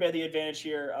give Green Bay the advantage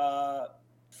here,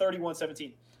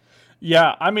 31-17.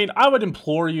 Yeah, I mean, I would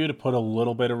implore you to put a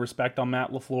little bit of respect on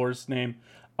Matt LaFleur's name.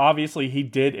 Obviously, he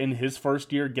did in his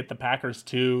first year get the Packers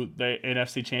to the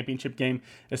NFC Championship game,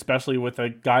 especially with a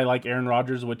guy like Aaron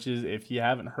Rodgers, which is, if you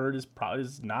haven't heard, is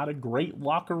not a great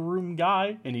locker room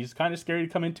guy, and he's kind of scary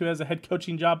to come into as a head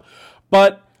coaching job.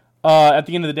 But at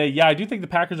the end of the day, yeah, I do think the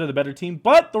Packers are the better team,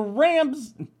 but the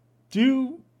Rams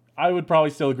I would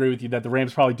probably still agree with you that the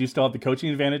Rams probably do still have the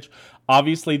coaching advantage.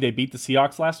 Obviously, they beat the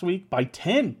Seahawks last week by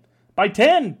 10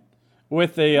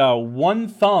 with a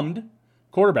one-thumbed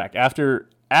quarterback after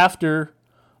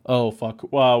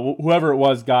whoever it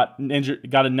was got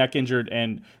a neck injured,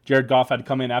 and Jared Goff had to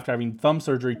come in after having thumb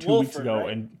surgery 2 weeks ago.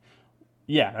 Right? And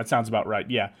yeah, that sounds about right.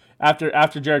 Yeah,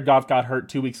 after Jared Goff got hurt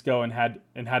 2 weeks ago and had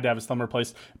to have his thumb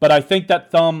replaced. But I think that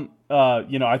thumb,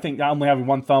 I think not only having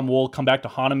one thumb will come back to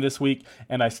haunt him this week,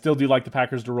 and I still do like the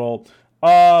Packers to roll.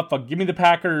 Give me the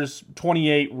Packers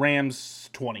 28,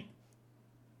 Rams 20.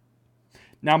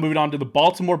 Now moving on to the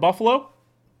Baltimore-Buffalo.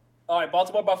 All right,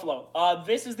 Baltimore-Buffalo.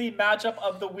 This is the matchup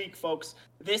of the week, folks.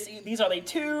 These are the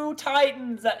two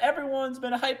Titans that everyone's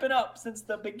been hyping up since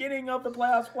the beginning of the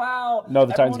playoffs. Wow. No,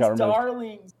 the Titans got removed.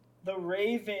 Darlings, the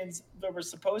Ravens, that were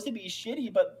supposed to be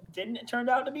shitty, but didn't turn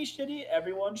out to be shitty.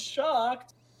 Everyone's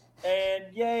shocked. And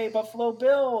yay, Buffalo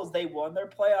Bills. They won their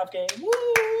playoff game. Woo!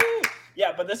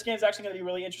 Yeah, but this game's actually going to be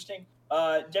really interesting.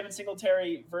 Devin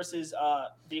Singletary versus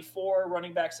the 4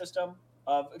 running back system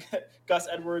of Gus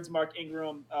Edwards, Mark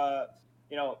Ingram,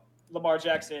 Lamar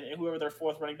Jackson, and whoever their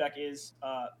 4th running back is,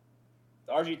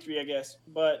 RG3, I guess.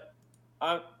 But,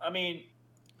 I mean,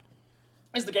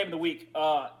 it's the game of the week.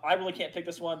 I really can't pick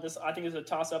this one. I think it's a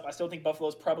toss-up. I still think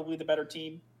Buffalo's probably the better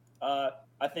team.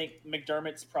 I think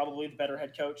McDermott's probably the better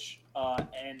head coach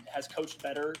and has coached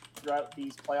better throughout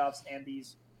these playoffs and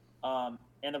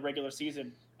and the regular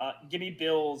season. Give me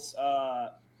Bills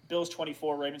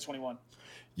 24, Ravens 21.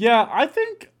 Yeah, I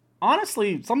think,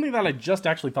 honestly, something that I just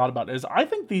actually thought about is I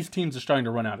think these teams are starting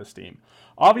to run out of steam.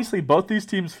 Obviously, both these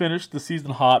teams finished the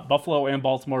season hot. Buffalo and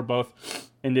Baltimore both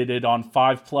ended it on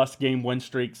 5+ game win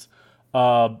streaks.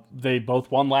 They both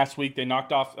won last week. They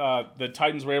knocked off the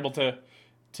Titans were able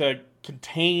to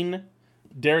contain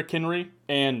Derrick Henry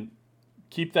and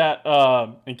keep that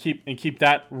keep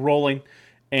that rolling.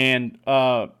 And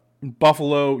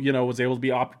Buffalo, was able to be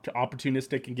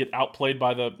opportunistic and get outplayed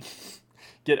by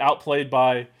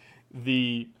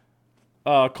the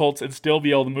Colts and still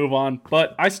be able to move on.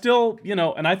 But I still,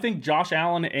 and I think Josh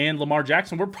Allen and Lamar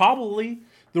Jackson were probably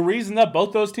the reason that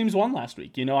both those teams won last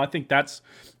week. I think that's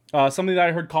something that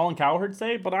I heard Colin Cowherd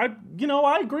say, but I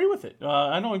agree with it.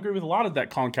 I don't agree with a lot of that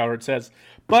Colin Cowherd says.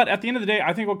 But at the end of the day,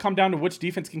 I think it'll come down to which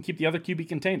defense can keep the other QB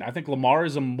contained. I think Lamar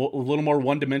is a little more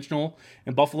one-dimensional,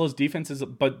 and Buffalo's defense is a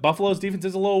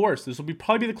little worse. This will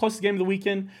probably be the closest game of the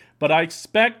weekend, but I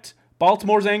expect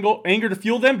Baltimore's anger to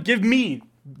fuel them. Give me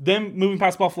them moving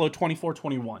past Buffalo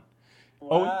 24-21.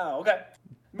 Wow, okay.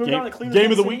 Moving on to Cleveland.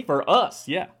 Game of the week for us,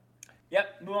 yeah.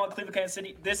 Yep, moving on to Cleveland, Kansas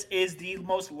City. This is the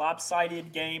most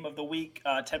lopsided game of the week.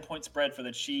 10-point spread for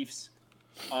the Chiefs.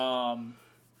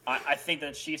 I think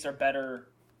the Chiefs are better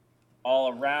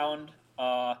all around.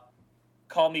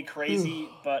 Call me crazy,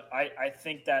 but I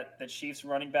think that the Chiefs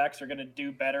running backs are going to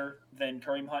do better than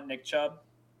Kareem Hunt, Nick Chubb.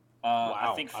 Wow,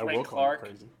 I think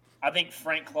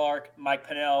Frank Clark, Mike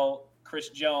Pennell, Chris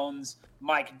Jones,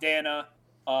 Mike Dana,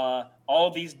 all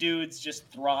of these dudes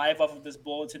just thrive off of this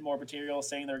bulletin board material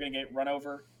saying they're going to get run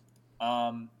over.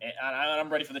 And I'm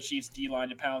ready for the Chiefs D-line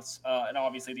to pounce. And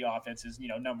obviously the offense is,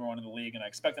 number one in the league. And I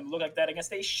expect them to look like that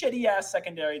against a shitty-ass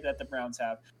secondary that the Browns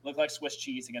have. Look like Swiss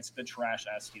cheese against the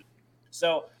trash-ass Steelers.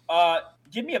 So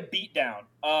give me a beatdown.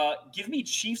 Give me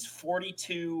Chiefs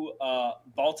 42,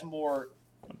 Baltimore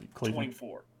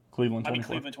 24. Cleveland 24.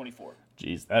 Cleveland 24.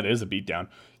 Jeez, that is a beatdown.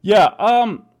 Yeah,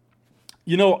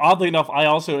 oddly enough, I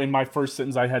also, in my first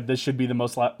sentence, I had this should be the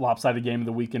most lopsided game of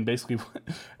the weekend, basically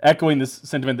echoing this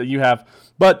sentiment that you have.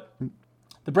 But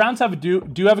the Browns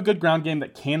do have a good ground game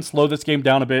that can slow this game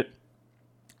down a bit.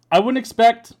 I wouldn't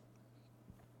expect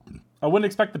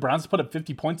the Browns to put up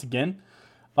 50 points again.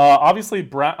 Obviously,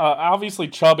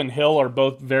 Chubb and Hill are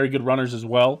both very good runners as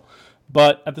well.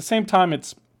 But at the same time,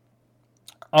 it's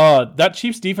that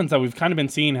Chiefs defense that we've kind of been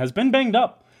seeing has been banged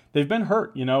up. They've been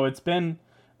hurt. It's been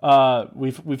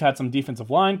we've had some defensive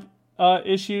line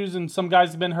issues, and some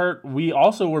guys have been hurt. We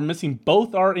also were missing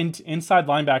both our inside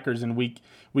linebackers in week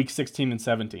 16 and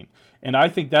 17, and I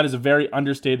think that is a very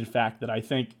understated fact. That I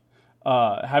think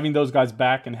having those guys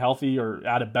back and healthy or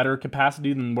at a better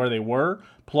capacity than where they were,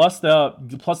 plus the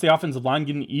offensive line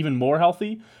getting even more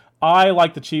healthy. I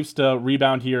like the Chiefs to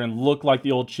rebound here and look like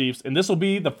the old Chiefs. And this will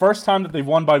be the first time that they've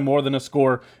won by more than a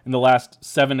score in the last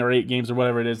 7 or 8 games or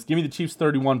whatever it is. Give me the Chiefs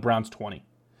 31, Browns 20.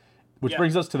 Which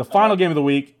brings us to the final game of the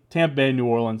week, Tampa Bay, New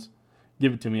Orleans.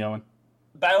 Give it to me, Owen.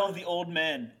 Battle of the old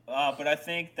men. But I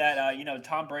think that,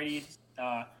 Tom Brady,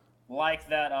 like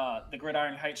that the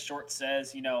Gridiron Heights short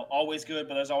says, always good,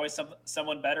 but there's always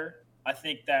someone better. I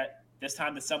think that this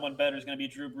time the someone better is going to be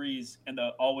Drew Brees, and the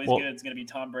always good is going to be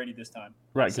Tom Brady this time.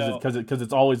 Right, because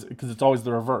it's always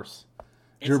the reverse.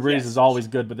 Drew Brees is always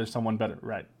good, but there's someone better.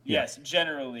 Right. Yes,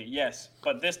 generally, yes.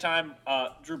 But this time,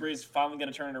 Drew Brees is finally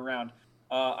going to turn it around.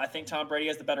 I think Tom Brady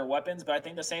has the better weapons, but I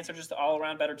think the Saints are just an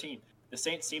all-around better team. The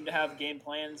Saints seem to have game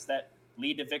plans that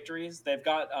lead to victories. They've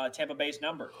got Tampa Bay's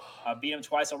number. Beat them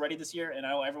twice already this year, and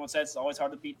I know everyone says it's always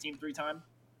hard to beat team 3 times,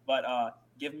 but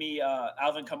give me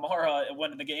Alvin Kamara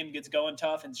when the game gets going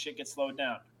tough and shit gets slowed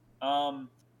down. I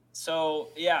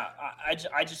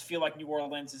just feel like New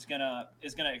Orleans is gonna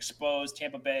expose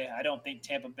Tampa Bay. I don't think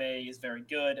Tampa Bay is very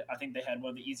good. I think they had one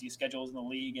of the easiest schedules in the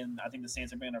league, and I think the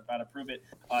Saints are about to prove it.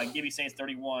 Give me Saints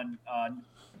 31,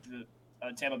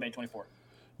 Tampa Bay 24.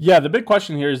 Yeah, the big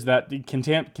question here is that can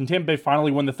Tampa Bay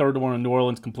finally win the third one and New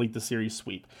Orleans complete the series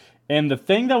sweep? And the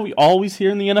thing that we always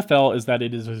hear in the NFL is that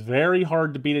it is very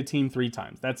hard to beat a team 3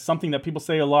 times. That's something that people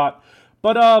say a lot.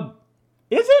 But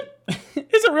is it?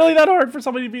 Is it really that hard for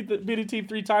somebody to beat a team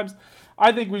 3 times?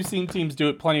 I think we've seen teams do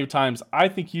it plenty of times. I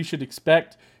think you should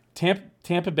expect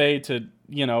Tampa Bay to,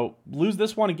 lose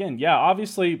this one again. Yeah,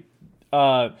 obviously,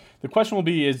 the question will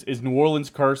be, is New Orleans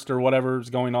cursed or whatever is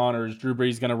going on, or is Drew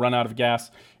Brees going to run out of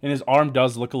gas? And his arm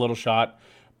does look a little shot.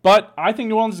 But I think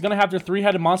New Orleans is going to have their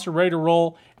 3-headed monster ready to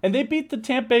roll. And they beat the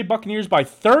Tampa Bay Buccaneers by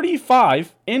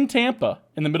 35 in Tampa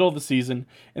in the middle of the season.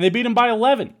 And they beat them by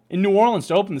 11 in New Orleans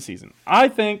to open the season. I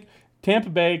think Tampa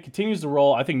Bay continues to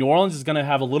roll. I think New Orleans is going to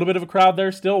have a little bit of a crowd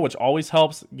there still, which always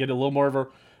helps get a little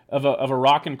more of a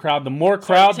rocking crowd. The more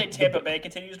crowd... So you say Tampa Bay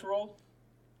continues to roll?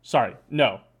 Sorry,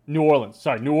 no. New Orleans.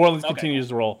 New Orleans continues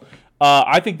to roll.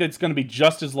 I think that's going to be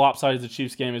just as lopsided as the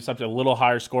Chiefs game, except a little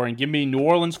higher scoring. Give me New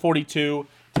Orleans 42,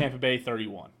 Tampa Bay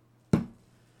 31.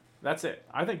 That's it.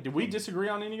 I think, did we disagree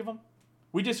on any of them?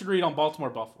 We disagreed on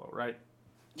Baltimore-Buffalo, right?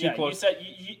 You said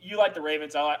you like the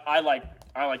Ravens. I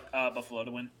like Buffalo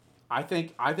to win. I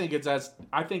think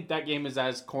that game is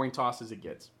as coin toss as it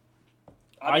gets.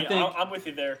 I'm with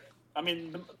you there. I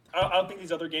don't think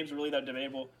these other games are really that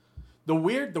debatable. The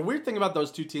weird thing about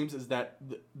those two teams is that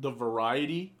the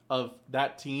variety of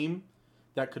that team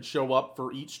that could show up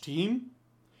for each team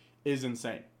is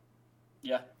insane.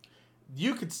 Yeah.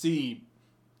 You could see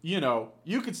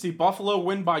you could see Buffalo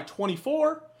win by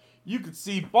 24. You could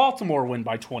see Baltimore win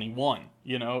by 21.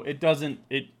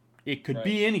 It could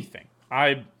be anything.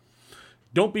 I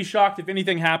don't be shocked if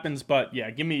anything happens, but yeah,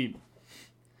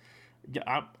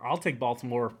 I'll take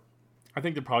Baltimore. I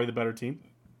think they're probably the better team.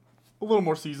 A little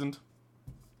more seasoned.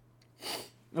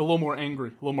 A little more angry.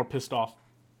 A little more pissed off.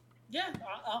 Yeah,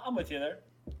 I'm with you there.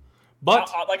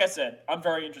 But like I said, I'm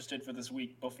very interested for this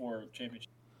week before championship.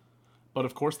 But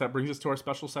of course, that brings us to our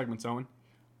special segments, Owen.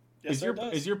 Yes,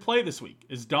 Is your play this week?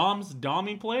 Is Dom's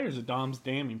Doming play or is it Dom's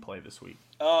damning play this week?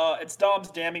 It's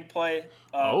Dom's damning play.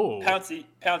 Pouncy,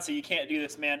 you can't do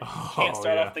this, man. You can't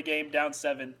start off the game down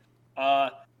 7.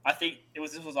 I think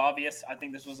this was obvious. I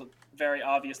think this was very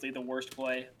obviously the worst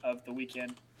play of the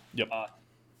weekend. Yep.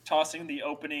 Tossing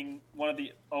one of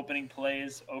the opening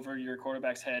plays over your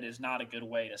quarterback's head is not a good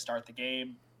way to start the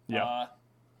game. Yeah.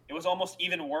 It was almost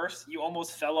even worse. You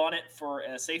almost fell on it for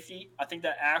a safety. I think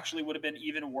that actually would have been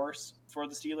even worse for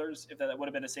the Steelers if that would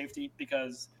have been a safety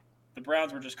because the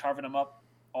Browns were just carving them up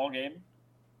all game.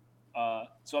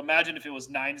 So imagine if it was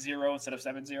 9-0 instead of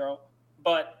 7-0.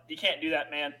 But you can't do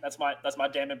that, man. That's my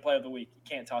damn play of the week. You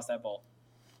can't toss that ball.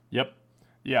 Yep.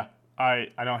 Yeah. I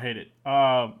don't hate it.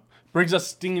 Brings us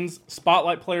Sting's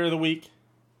Spotlight Player of the Week.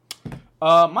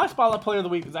 My Spotlight Player of the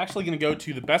Week is actually going to go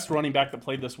to the best running back that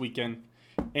played this weekend.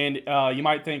 And you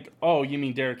might think, oh, you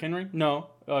mean Derrick Henry? No.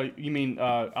 You mean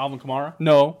Alvin Kamara?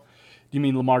 No. Do you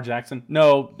mean Lamar Jackson?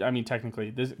 No. I mean,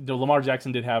 technically. Lamar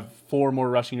Jackson did have 4 more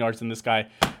rushing yards than this guy.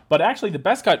 But actually, the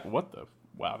best guy...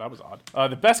 Wow, that was odd.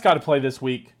 The best guy to play this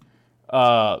week,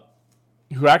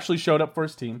 who actually showed up for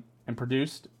his team and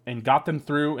produced and got them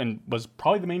through and was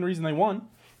probably the main reason they won,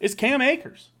 is Cam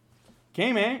Akers.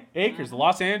 Cam Akers, the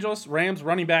Los Angeles Rams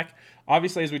running back.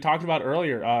 Obviously, as we talked about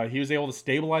earlier, he was able to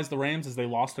stabilize the Rams as they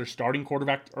lost their starting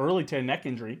quarterback early to a neck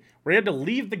injury, where he had to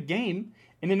leave the game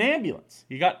in an ambulance.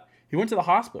 He went to the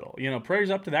hospital.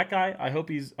 Prayers up to that guy. I hope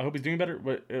he's doing better.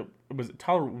 Was it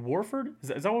Tyler Warford?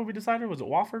 Is that what we decided? Was it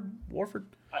Warford?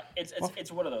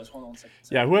 It's one of those. Hold on a second.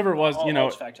 Yeah, whoever it was, I'll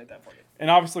just fact check that for you. And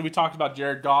obviously, we talked about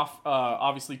Jared Goff.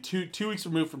 Obviously, two weeks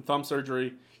removed from thumb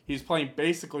surgery. He's playing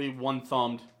basically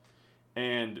one-thumbed.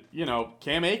 And,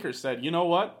 Cam Akers said, you know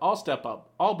what? I'll step up.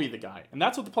 I'll be the guy. And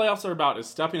that's what the playoffs are about, is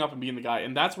stepping up and being the guy.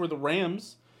 And that's where the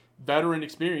Rams' veteran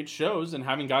experience shows, and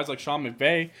having guys like Sean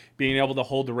McVay being able to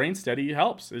hold the reins steady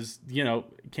helps.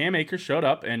 Cam Akers showed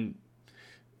up and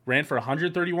ran for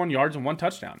 131 yards and 1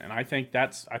 touchdown. And I think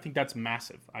that's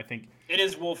massive. I think it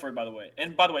is Wolford, by the way.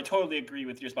 And by the way, totally agree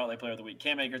with your Spotlight Player of the Week.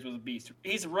 Cam Akers was a beast.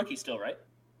 He's a rookie still, right?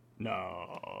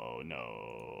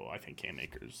 No. I think Cam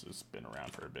Akers has been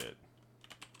around for a bit.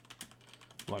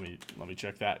 Let me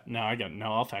check that.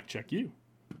 I'll fact check you.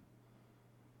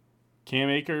 Cam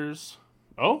Akers.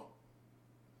 Oh?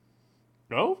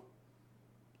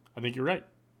 I think you're right.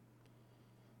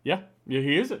 Yeah,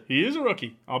 he is a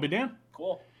rookie. I'll be damned.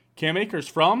 Cool. Cam Akers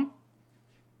from?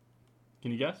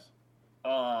 Can you guess?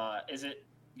 Is it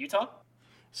Utah?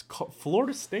 It's called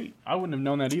Florida State. I wouldn't have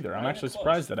known that either. I'm actually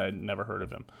surprised that I'd never heard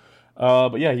of him.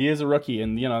 But yeah, he is a rookie,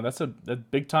 and that's a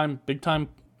big time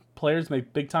players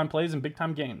make big time plays in big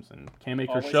time games, and Cam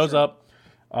Akers shows up.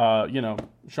 Sean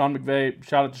McVay.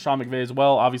 Shout out to Sean McVay as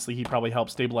well. Obviously, he probably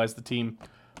helped stabilize the team.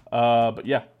 But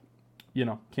yeah,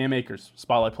 Cam Akers,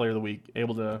 Spotlight Player of the Week,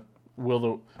 able to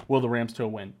will the Rams to a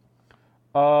win.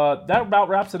 That about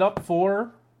wraps it up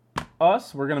for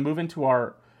us. We're gonna move into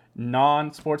our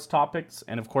non-sports topics,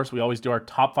 and of course, we always do our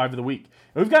top 5 of the week.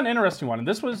 And we've got an interesting one, and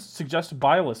this was suggested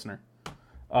by a listener.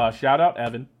 Shout out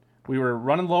Evan. We were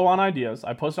running low on ideas.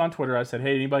 I posted on Twitter. I said,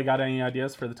 hey, anybody got any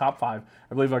ideas for the top 5?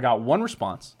 I believe I got one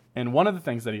response. And one of the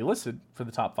things that he listed for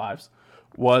the top 5s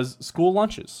was school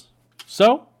lunches.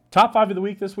 So, top 5 of the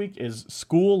week this week is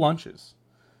school lunches.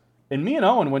 And me and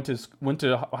Owen went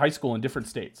to high school in different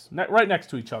states, right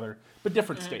next to each other, but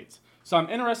different states. So I'm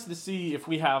interested to see if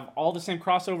we have all the same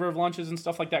crossover of lunches and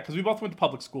stuff like that, because we both went to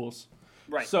public schools.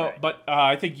 Right. So, right. But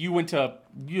I think you went to,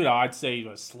 I'd say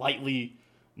a slightly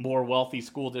more wealthy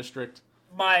school district.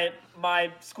 My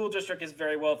school district is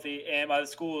very wealthy, and my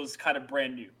school is kind of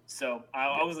brand new. So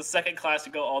I was the second class to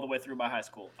go all the way through my high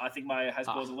school. I think my high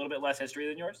school is a little bit less history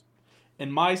than yours.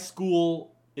 And my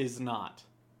school is not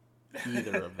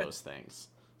either of those things.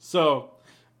 So,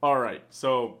 all right.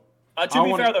 So, to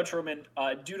be fair, though, Truman,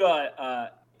 due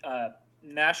to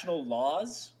national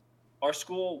laws, our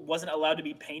school wasn't allowed to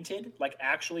be painted, like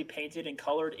actually painted and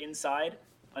colored inside,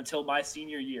 until my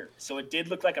senior year. So it did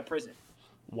look like a prison.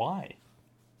 Why?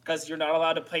 Because you're not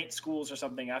allowed to paint schools or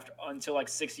something until like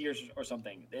 6 years or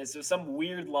something. There's some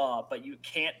weird law, but you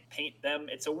can't paint them.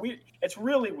 It's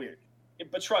really weird.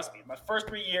 But trust me, my first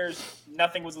 3 years,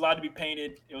 nothing was allowed to be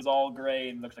painted. It was all gray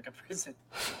and looked like a prison.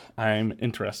 I'm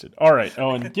interested. All right,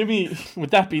 Owen, give me,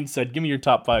 with that being said, give me your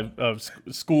top 5 of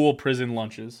school prison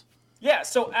lunches. Yeah,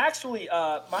 so actually,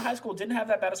 my high school didn't have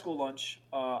that bad a school lunch.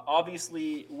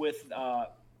 Obviously, with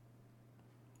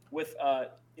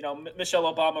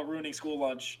Michelle Obama ruining school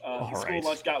lunch, the school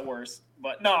lunch got worse.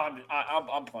 But no,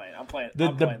 I'm playing.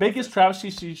 The biggest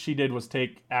travesty she did was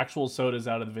take actual sodas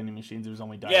out of the vending machines. It was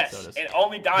only diet sodas. Yes, and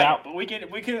only diet. But we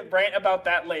can rant about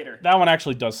that later. That one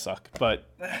actually does suck. But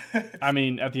I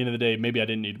mean, at the end of the day, maybe I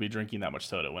didn't need to be drinking that much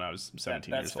soda when I was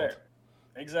 17 years old. That's fair.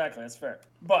 Exactly, that's fair.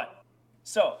 But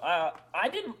so I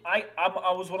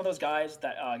was one of those guys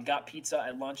that got pizza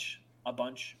at lunch a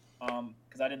bunch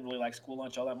because I didn't really like school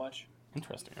lunch all that much.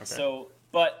 Interesting. Okay. So,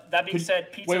 but that being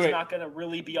said, pizza's not going to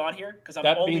really be on here because I'm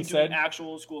only doing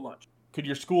actual school lunch.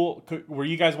 Were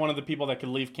you guys one of the people that could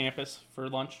leave campus for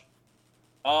lunch?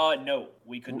 No,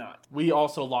 we could not. We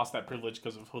also lost that privilege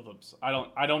because of hoodlums.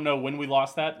 I don't know when we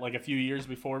lost that, like a few years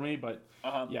before me, but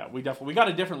yeah, we got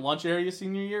a different lunch area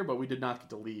senior year, but we did not get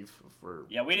to leave for.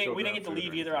 Yeah, we didn't get to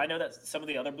leave either. I know that some of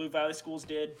the other Blue Valley schools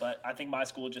did, but I think my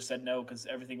school just said no because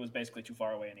everything was basically too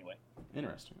far away anyway.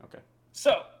 Interesting. Okay.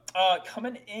 So,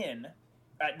 coming in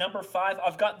at number 5,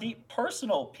 I've got the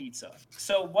personal pizza.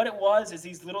 So what it was is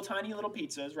these tiny little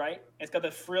pizzas, right? It's got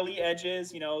the frilly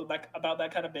edges, like about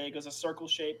that kind of big. It was a circle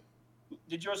shape.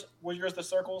 Were yours the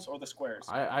circles or the squares?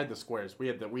 I had the squares. We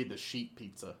had the sheet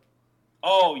pizza.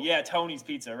 Oh yeah, Tony's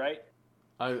Pizza, right?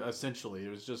 Essentially,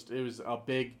 it was a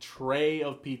big tray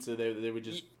of pizza they would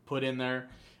just put in there.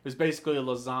 It was basically a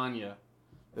lasagna.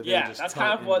 Yeah, that's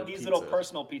kind of what these little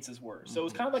personal pizzas were. So it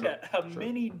was kind of like a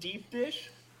mini deep dish,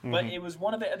 but it was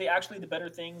one of the better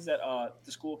things that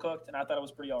the school cooked, and I thought it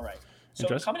was pretty all right. So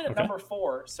coming in at number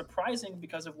 4, surprising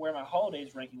because of where my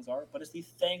holidays rankings are, but it's the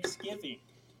Thanksgiving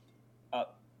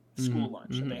school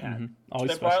lunch that they had. So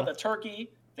they brought out the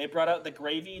turkey, they brought out the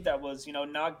gravy that was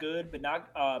not good, but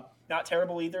not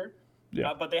terrible either.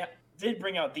 Yeah. But they did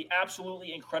bring out the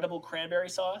absolutely incredible cranberry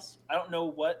sauce. I don't know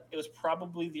what. It was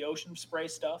probably the Ocean Spray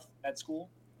stuff at school,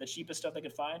 the cheapest stuff they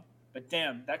could find. But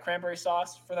damn, that cranberry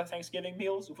sauce for the Thanksgiving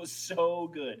meals was so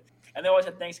good. And they always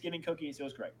had Thanksgiving cookies. It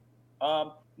was great.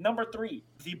 Number 3,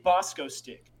 the Bosco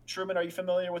stick. Truman, are you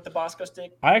familiar with the Bosco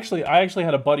stick? I actually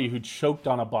had a buddy who choked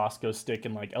on a Bosco stick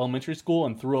in like elementary school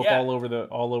and threw up all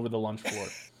over the lunch floor.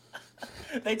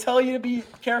 They tell you to be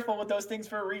careful with those things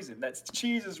for a reason. That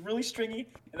cheese is really stringy,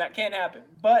 and that can't happen.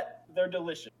 But they're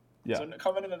delicious. Yeah. So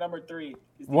coming in at number 3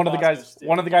 is one of the guys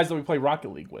that we play Rocket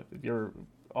League with. If you're,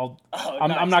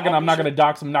 I'm not gonna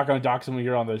dox him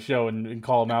here on the show and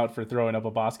call him out for throwing up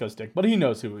a Bosco stick, but he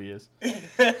knows who he is.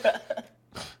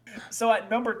 So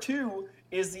at number 2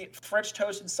 is the French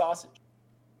toast and sausage.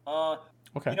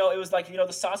 Okay. It was like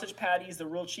the sausage patties, the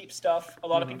real cheap stuff. A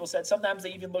lot of people said sometimes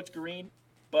they even looked green,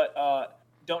 but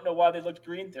don't know why they looked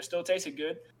green. They still tasted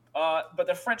good. But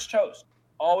the French toast,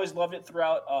 always loved it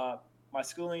throughout my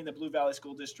schooling, the Blue Valley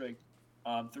School District,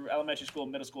 through elementary school,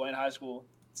 middle school, and high school.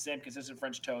 Same consistent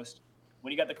French toast.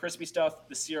 When you got the crispy stuff,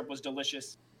 the syrup was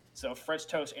delicious. So French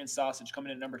toast and sausage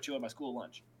coming in at number 2 on my school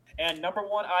lunch. And number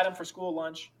 1 item for school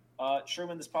lunch,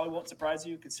 Truman, this probably won't surprise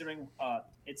you considering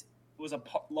it was a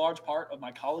large part of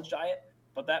my college diet.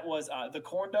 But that was the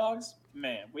corn dogs.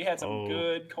 Man, we had some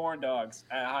good corn dogs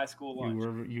at high school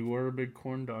lunch. You were a big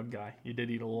corn dog guy. You did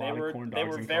eat a lot of corn dogs. They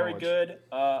were very good.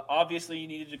 Obviously, you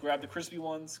needed to grab the crispy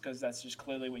ones because that's just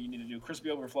clearly what you need to do. Crispy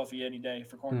over fluffy any day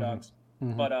for corn dogs.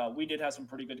 Mm-hmm. But we did have some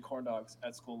pretty good corn dogs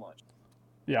at school lunch.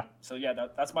 Yeah. So yeah,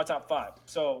 that's my top 5.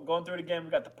 So going through it again, we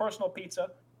got the personal pizza,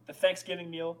 the Thanksgiving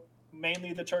meal,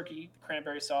 mainly the turkey, the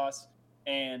cranberry sauce,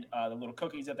 and the little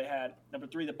cookies that they had. Number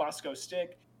 3, the Bosco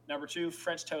stick. Number 2,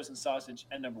 French toast and sausage,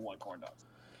 and number 1, corn dogs.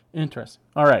 Interesting.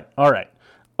 All right.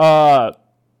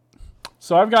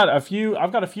 So I've got a few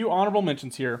honorable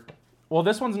mentions here. Well,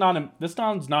 this one's not an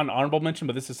honorable mention,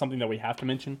 but this is something that we have to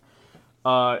mention.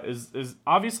 Is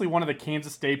obviously one of the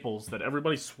Kansas staples that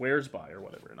everybody swears by or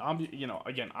whatever. And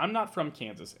again, I'm not from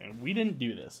Kansas, and we didn't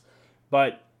do this,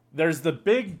 but there's the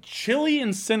big chili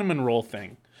and cinnamon roll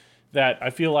thing that I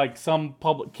feel like some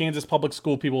Kansas public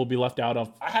school people will be left out of.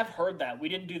 I have heard that. We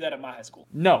didn't do that at my high school.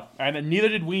 No, and neither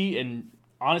did we, and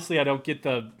honestly, I don't get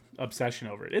the obsession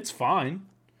over it. It's fine.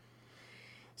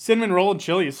 Cinnamon roll and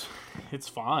chilies, it's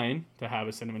fine to have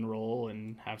a cinnamon roll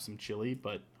and have some chili,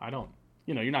 but I don't,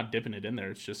 you're not dipping it in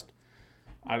there. It's just,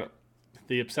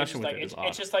 the obsession with it is odd.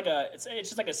 It's just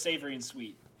like a savory and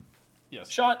sweet. Yes.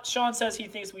 Sean says he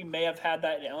thinks we may have had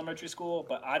that in elementary school,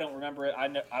 but I don't remember it.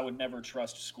 I would never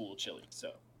trust school chili.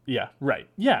 So. Yeah. Right.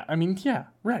 Yeah. I mean. Yeah.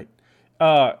 Right.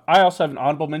 I also have an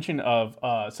honorable mention of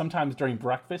sometimes during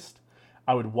breakfast,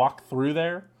 I would walk through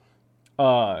there.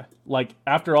 Like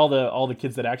after all the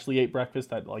kids that actually ate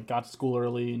breakfast that like got to school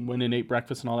early and went and ate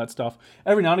breakfast and all that stuff.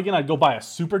 Every now and again, I'd go buy a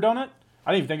super donut.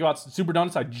 I didn't even think about super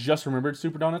donuts. I just remembered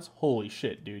super donuts. Holy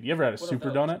shit, dude! You ever had a super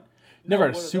donut? Never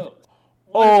had a super.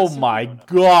 Oh my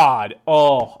god!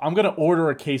 Oh, I'm gonna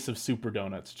order a case of super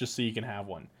donuts just so you can have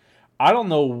one. I don't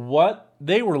know what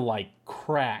they were like,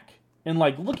 crack. And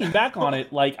like looking back on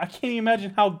it, like I can't even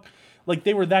imagine how, like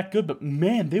they were that good. But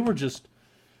man, they were just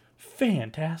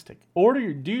fantastic.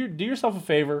 Do yourself a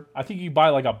favor. I think you buy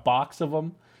like a box of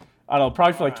them. I don't know,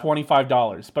 probably for like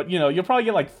 $25. But you know, you'll probably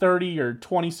get like 30 or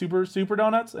 20 super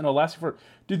donuts, and it'll last you for.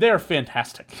 Dude, they are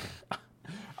fantastic.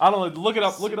 I don't know. Look it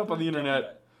up. Look it up on the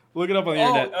internet. Look it up on the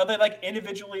internet. Are they like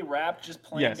individually wrapped, just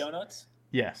plain donuts?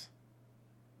 Yes.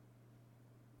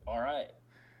 All right.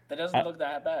 That doesn't look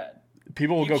that bad.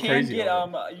 People will go crazy. You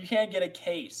can't get a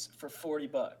case for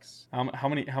 $40. How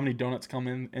many donuts come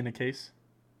in a case?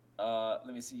 Let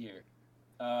me see here.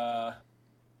 $40.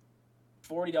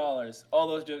 All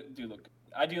those do look good.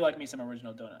 I do like me some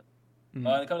original donut. Mm-hmm.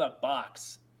 It comes out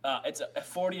box. It's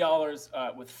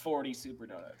 $40 with 40 super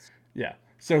donuts. Yeah.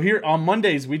 So here on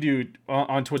Mondays we do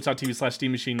on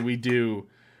twitch.tv/Steam Machine we do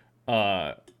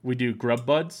Grub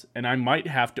Buds, and I might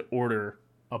have to order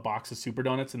a box of super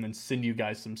donuts and then send you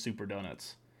guys some super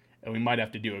donuts, and we might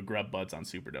have to do a Grub Buds on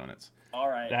super donuts. All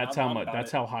right. That's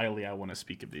how highly I want to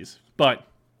speak of these. But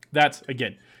that's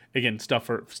again stuff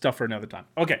for another time.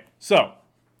 Okay, so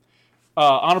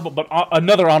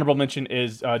another honorable mention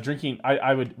is drinking.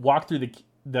 I would walk through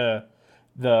the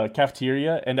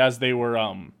cafeteria, and as they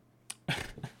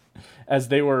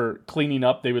were cleaning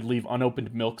up, they would leave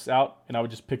unopened milks out, and I would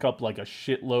just pick up like a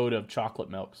shitload of chocolate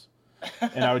milks,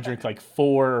 and I would drink like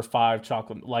 4 or 5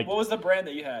 chocolate. Like, what was the brand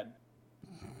that you had?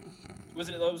 Was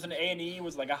it an A&E?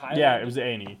 Was it like a Highland? Yeah, it was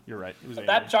A&E. You're right. It was A&E.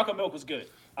 That chocolate milk was good.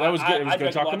 That was good. It was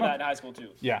good chocolate milk. That in high school too.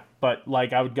 Yeah, but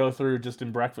like I would go through just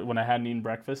in breakfast when I hadn't eaten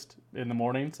breakfast in the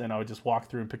mornings, and I would just walk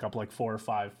through and pick up like 4 or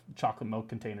 5 chocolate milk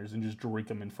containers and just drink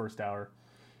them in first hour.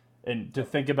 And to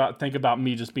think about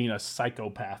me just being a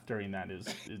psychopath during that is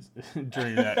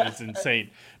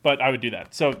insane. But I would do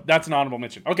that. So that's an honorable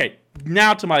mention. Okay,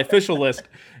 now to my official list,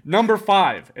 number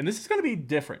 5, and this is going to be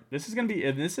different. This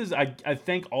is I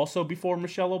think also before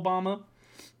Michelle Obama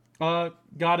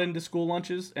got into school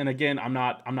lunches. And again, I'm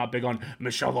not big on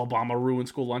Michelle Obama ruined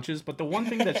school lunches, but the one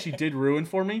thing that she did ruin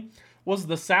for me was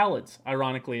the salads.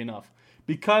 Ironically enough,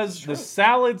 because the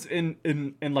salads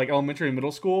in like elementary and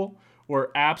middle school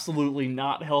were absolutely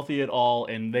not healthy at all,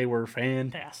 and they were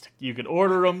fantastic. You could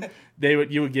order them.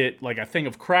 You would get like a thing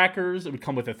of crackers. It would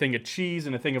come with a thing of cheese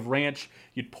and a thing of ranch.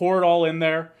 You'd pour it all in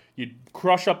there. You'd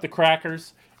crush up the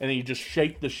crackers, and then you just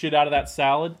shake the shit out of that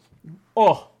salad.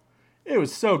 Oh, it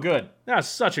was so good. That was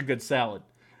such a good salad.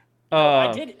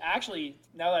 I did actually,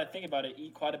 now that I think about it,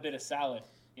 eat quite a bit of salad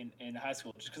in high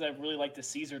school, just because I really liked the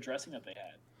Caesar dressing that they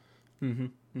had. Mm-hmm.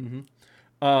 Mm-hmm.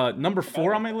 Number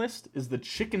 4 on my list is the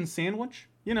chicken sandwich.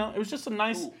 You know, it was just a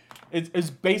nice. It's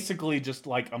basically just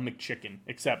like a McChicken,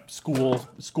 except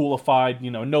schoolified. You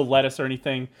know, no lettuce or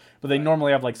anything. But they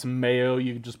normally have like some mayo.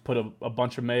 You could just put a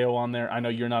bunch of mayo on there. I know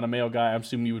you're not a mayo guy. I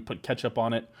assume you would put ketchup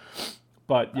on it.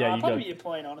 But yeah, you probably eat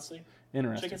plain, honestly.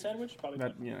 Interesting. Chicken sandwich,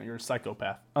 probably. You're a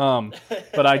psychopath.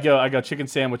 But I got chicken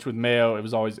sandwich with mayo. It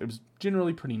was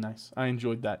generally pretty nice. I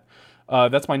enjoyed that.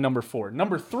 That's my number 4.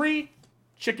 Number 3,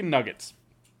 chicken nuggets.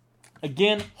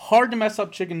 Again, hard to mess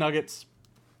up chicken nuggets.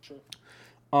 Sure.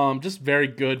 Just very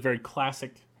good, very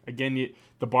classic. Again,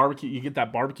 the barbecue. You get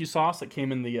that barbecue sauce that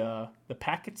came in the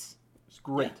packets. It's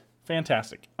great,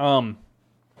 fantastic. Number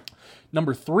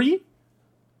 3,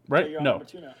 right? So no,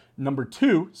 number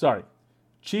 2. Sorry,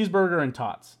 cheeseburger and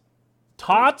tots.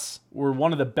 Tots were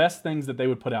one of the best things that they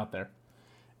would put out there,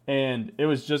 and it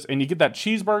was just. And you get that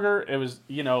cheeseburger. It was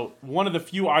one of the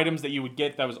few items that you would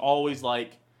get that was always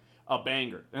like a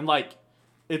banger. And like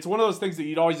it's one of those things that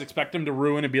you'd always expect them to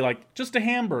ruin and be like just a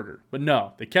hamburger, but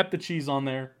no, they kept the cheese on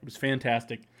there. It was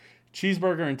fantastic.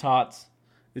 Cheeseburger and tots,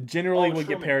 it generally would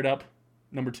get paired up.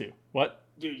 Number 2. What?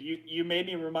 Dude, you made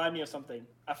me remind me of something.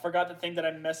 I forgot the thing that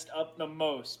I messed up the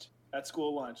most at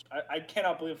school lunch. I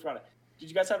cannot believe I forgot it. Did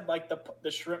you guys have like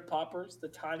the shrimp poppers, the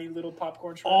tiny little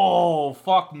popcorn shrimp? Oh,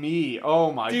 fuck me.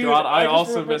 Oh my God. I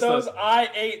also missed those. I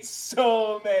ate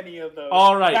so many of those.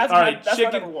 All right. That's my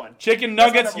number 1. Chicken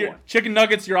nuggets,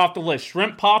 you're off the list.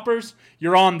 Shrimp poppers,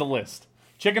 you're on the list.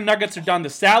 Chicken nuggets are done. The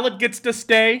salad gets to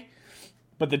stay,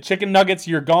 but the chicken nuggets,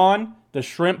 you're gone. The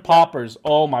shrimp poppers,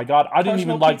 oh my God. I didn't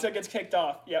even like. Pizza gets kicked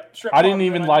off. Yep. I didn't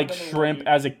even like shrimp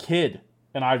as a kid,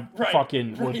 and I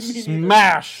fucking would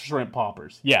smash shrimp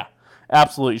poppers. Yeah.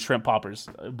 absolutely shrimp poppers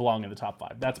belong in the top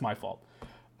 5. That's my fault.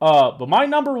 But my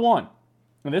number 1,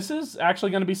 and this is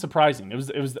actually going to be surprising. It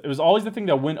was always the thing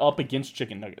that went up against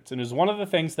chicken nuggets, and it was one of the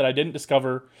things that I didn't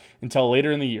discover until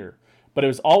later in the year. But it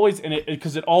was always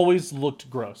because it always looked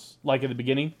gross. Like at the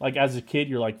beginning, like as a kid,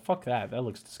 you're like, "Fuck that! That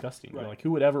looks disgusting." Right. You're like,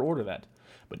 who would ever order that?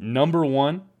 But number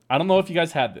 1, I don't know if you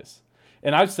guys had this,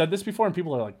 and I've said this before, and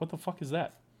people are like, "What the fuck is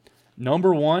that?"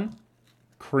 Number 1,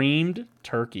 creamed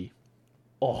turkey.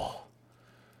 I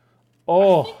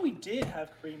think we did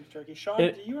have creamed turkey. Sean,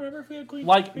 do you remember if we had creamed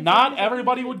turkey? Not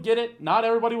everybody would get it. Not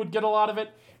everybody would get a lot of it.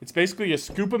 It's basically a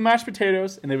scoop of mashed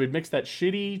potatoes, and they would mix that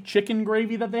shitty chicken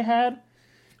gravy that they had.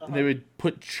 And they would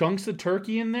put chunks of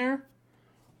turkey in there.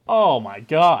 Oh, my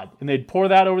God. And they'd pour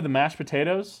that over the mashed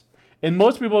potatoes. And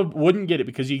most people wouldn't get it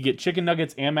because you get chicken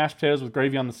nuggets and mashed potatoes with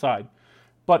gravy on the side.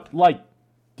 But,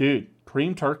 dude,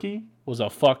 creamed turkey was a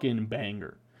fucking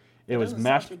banger. It was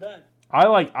mashed. Too bad.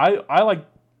 I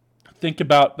think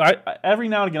about, every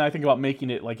now and again I think about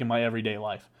making it in my everyday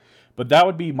life. But that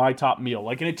would be my top meal.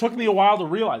 And it took me a while to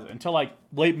realize it until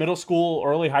late middle school,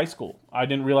 early high school. I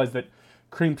didn't realize that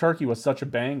cream turkey was such a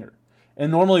banger.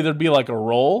 And normally there'd be a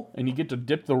roll, and you get to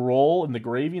dip the roll in the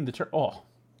gravy and the turkey.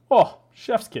 Oh,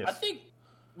 chef's kiss. I think,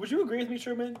 would you agree with me,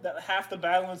 Truman, that half the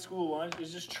battle in school lunch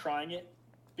is just trying it?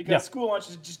 Because school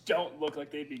lunches just don't look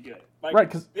like they'd be good. Right,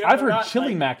 because I've heard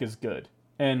chili mac is good,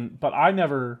 but I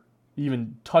never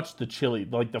even touched the chili,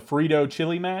 the Frito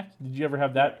chili mac. Did you ever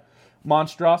have that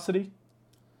monstrosity?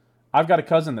 I've got a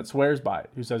cousin that swears by it,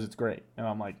 who says it's great, and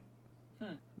I'm like,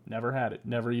 never had it.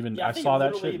 Never even. I saw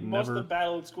that shit. Most of the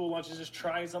battle at school lunch is just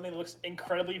trying something that looks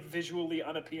incredibly visually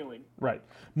unappealing. Right.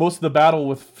 Most of the battle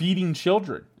with feeding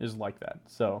children is like that.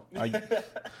 So I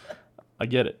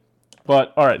get it.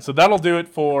 But all right, so that'll do it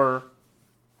for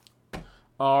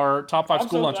our top 5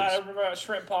 school lunches. I remember about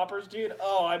shrimp poppers, dude.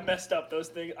 Oh, I messed up those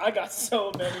things. I got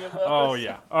so many of those. Oh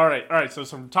yeah. All right. So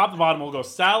from top to bottom, we'll go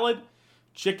salad,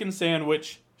 chicken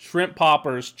sandwich, shrimp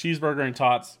poppers, cheeseburger and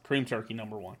tots, cream turkey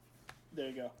number 1. There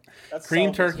you go. That's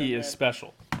cream turkey is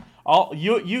special. Once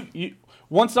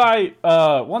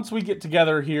we get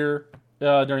together here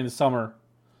during the summer,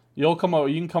 you'll come over.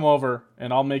 You can come over,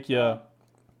 and I'll make you.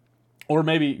 Or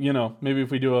maybe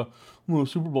if we do a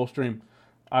Super Bowl stream,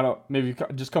 maybe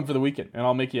just come for the weekend, and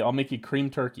I'll make you cream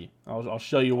turkey. I'll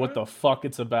show you what the fuck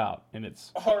it's about, and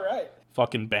it's all right.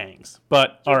 Fucking bangs.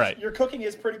 But all right, your cooking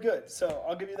is pretty good, so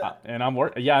I'll give you that. And I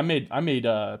made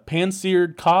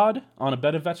pan-seared cod on a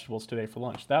bed of vegetables today for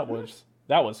lunch. That was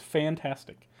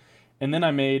fantastic. And then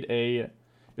I made it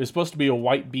was supposed to be a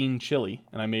white bean chili,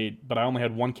 but I only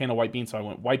had 1 can of white beans, so I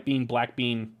went white bean, black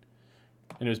bean,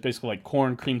 and it was basically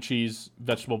corn, cream cheese,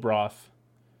 vegetable broth,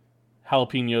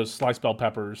 jalapenos, sliced bell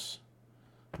peppers.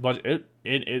 But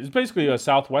it's basically a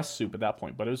Southwest soup at that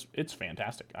point, but it's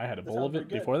fantastic. I had a bowl of it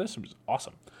before this. It was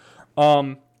awesome.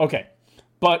 Okay,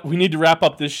 but we need to wrap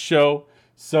up this show.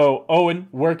 So Owen,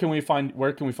 where can we find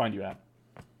you at?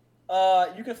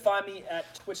 You can find me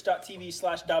at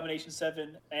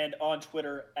twitch.tv/domination7 and on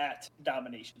Twitter at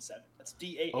domination7. That's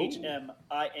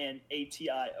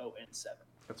DAHMINATION7.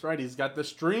 That's right. He's got the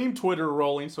stream Twitter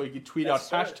rolling, so he can tweet out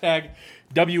hashtag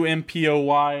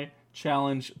WMPOY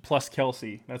challenge plus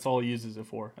Kelsey. That's all he uses it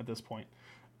for at this point.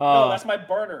 No, that's my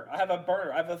burner. I have a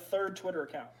burner. I have a third Twitter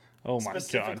account. Oh my god!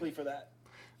 Specifically for that.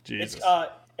 Jesus.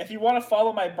 If you want to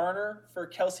follow my burner for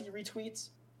Kelsey retweets,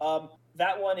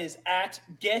 that one is at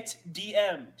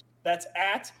GetDM'd. That's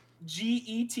at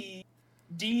GETDMED.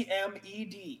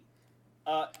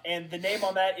 And the name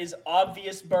on that is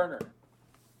Obvious Burner.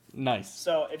 Nice.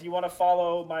 So if you want to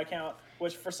follow my account,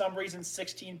 which for some reason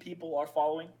 16 people are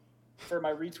following for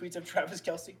my retweets of Travis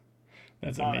Kelce.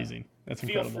 That's amazing. That's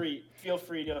incredible. Feel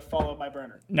free to follow my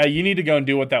burner. Now you need to go and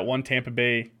do what that one Tampa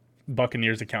Bay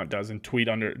Buccaneers account does and tweet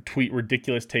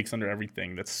ridiculous takes under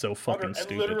everything. That's so fucking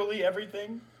stupid. Literally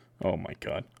everything. Oh my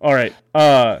god. All right.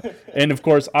 And of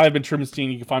course, I've been Truman Steen.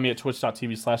 You can find me at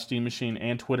twitch.tv/SteenMachine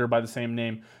and Twitter by the same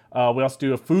name. We also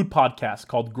do a food podcast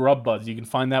called Grub Buds. You can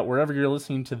find that wherever you're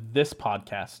listening to this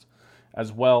podcast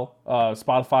as well.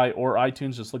 Spotify or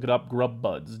iTunes. Just look it up. Grub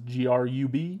Buds.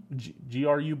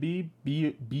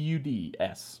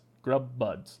 GRUBBUDS. Grub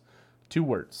Buds. 2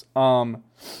 words. And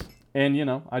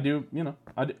I do and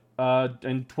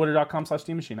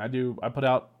twitter.com/SteenMachine. I put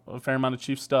out a fair amount of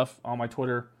Chiefs stuff on my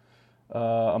Twitter,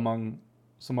 among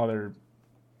some other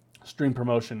stream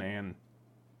promotion and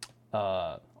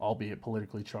albeit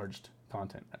politically charged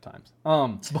content at times.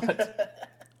 But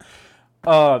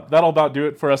that'll about do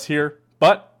it for us here.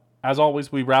 But as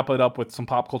always, we wrap it up with some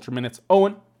pop culture minutes.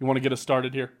 Owen, you want to get us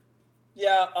started here?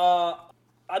 Yeah,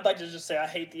 I'd like to just say I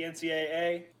hate the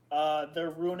NCAA.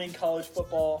 They're ruining college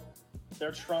football.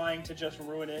 They're trying to just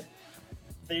ruin it.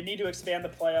 They need to expand the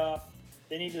playoff.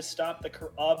 They need to stop the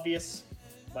obvious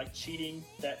cheating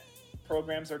that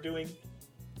programs are doing.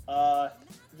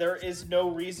 There is no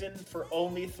reason for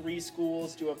only 3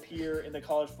 schools to appear in the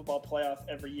college football playoff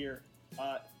every year.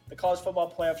 The college football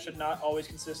playoff should not always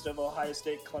consist of Ohio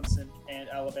State, Clemson, and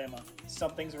Alabama.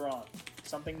 Something's wrong.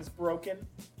 Something's broken.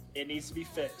 It needs to be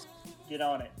fixed. Get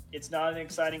on it. It's not an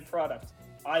exciting product.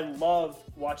 I love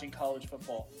watching college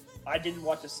football. I didn't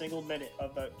watch a single minute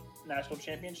of the national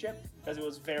championship because it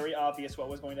was very obvious what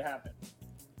was going to happen.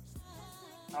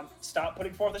 Stop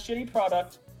putting forth a shitty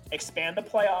product. Expand the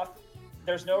playoff.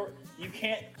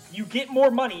 You get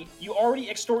more money. You already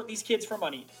extort these kids for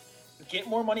money. Get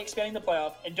more money expanding the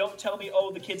playoff, and don't tell me,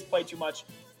 the kids play too much.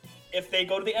 If they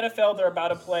go to the NFL, they're about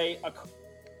to play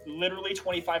literally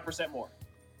 25% more.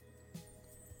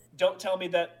 Don't tell me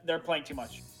that they're playing too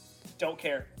much. Don't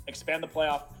care. Expand the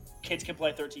playoff. Kids can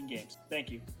play 13 games.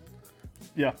 Thank you.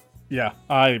 Yeah.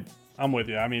 I'm with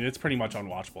you. I mean, it's pretty much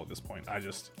unwatchable at this point. I'm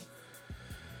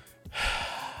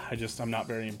not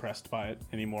very impressed by it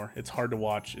anymore. It's hard to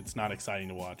watch. It's not exciting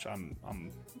to watch. I'm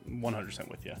 100%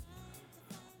 with you.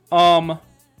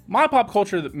 My pop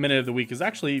culture minute of the week is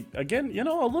actually, again,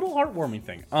 a little heartwarming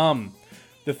thing.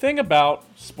 The thing about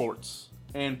sports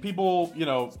and people,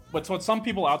 what some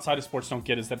people outside of sports don't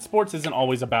get is that sports isn't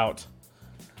always about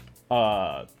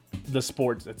the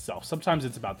sport itself. Sometimes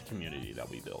it's about the community that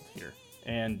we build here.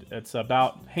 And it's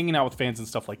about hanging out with fans and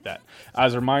stuff like that. I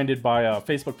was reminded by a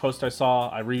Facebook post I saw,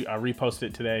 I reposted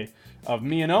it today, of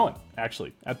me and Owen,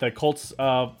 actually, at the Colts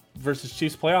versus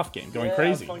Chiefs playoff game, going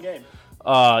crazy. Fun game.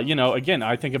 Again,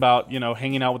 I think about,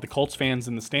 hanging out with the Colts fans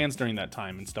in the stands during that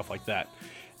time and stuff like that.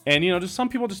 And, just some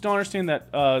people just don't understand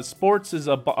that sports is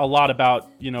a lot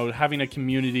about, having a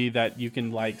community that you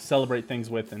can, celebrate things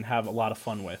with and have a lot of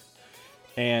fun with.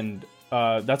 And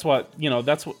that's what,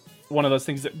 that's one of those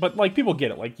things that, but people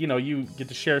get it. You get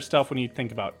to share stuff when you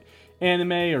think about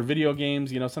anime or video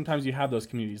games. Sometimes you have those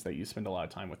communities that you spend a lot of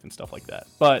time with and stuff like that.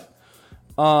 But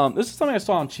this is something I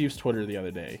saw on Chiefs Twitter the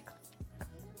other day.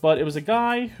 But it was a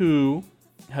guy who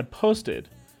had posted,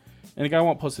 and the guy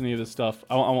won't post any of this stuff.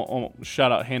 I won't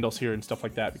shout out handles here and stuff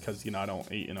like that because I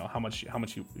don't how much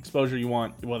exposure you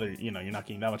want. Whether you're not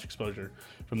getting that much exposure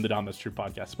from the Dom That's True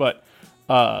podcast, but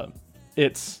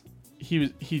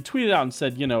he tweeted out and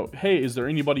said, hey, is there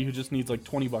anybody who just needs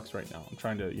 $20 right now? I'm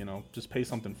trying to just pay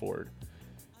something forward,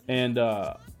 and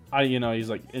he's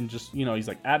like, and just he's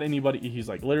like, at anybody, he's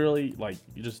like, literally,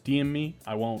 you just DM me.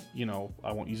 I won't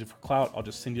use it for clout. I'll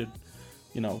just send you,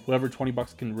 whoever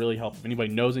 $20 can really help. If anybody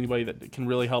knows anybody that can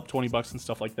really help, $20 and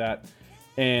stuff like that.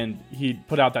 And he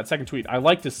put out that second tweet. I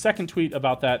liked his second tweet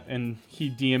about that, and he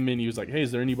DM'd me and he was like, hey,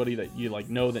 is there anybody that you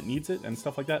know that needs it and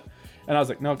stuff like that? And I was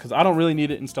like, no, because I don't really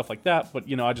need it and stuff like that, but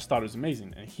I just thought it was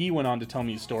amazing. And he went on to tell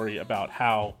me a story about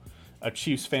how a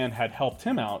Chiefs fan had helped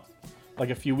him out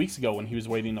a few weeks ago when he was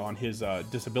waiting on his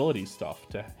disability stuff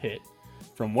to hit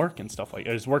from work and stuff like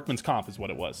his workman's comp is what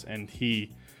it was. And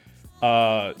he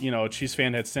a Chiefs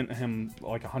fan had sent him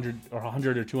 $100 or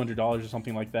 $200 or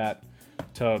something like that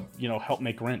to help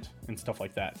make rent and stuff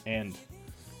like that. And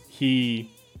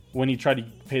when he tried to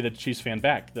pay the Chiefs fan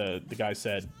back, the guy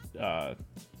said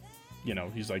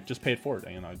he's like, just pay it forward.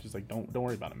 Just don't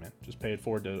worry about it, man, just pay it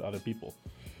forward to other people.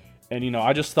 And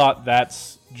I just thought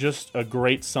that's just a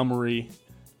great summary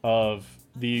of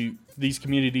these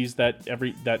communities that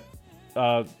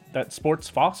sports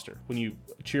foster. When you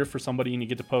cheer for somebody and you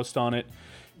get to post on it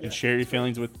and share your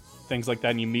feelings with things like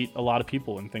that, and you meet a lot of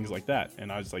people and things like that.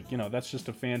 And I was like, that's just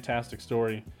a fantastic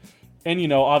story.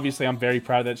 And obviously I'm very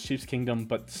proud of that Chiefs Kingdom,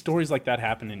 but stories like that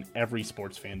happen in every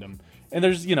sports fandom. And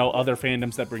there's other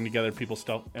fandoms that bring together people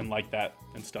stuff and like that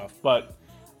and stuff. But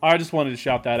I just wanted to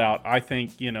shout that out. I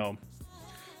think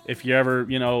if you ever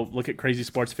look at crazy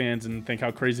sports fans and think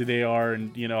how crazy they are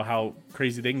and how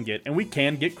crazy they can get, and we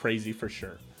can get crazy for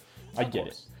sure, I get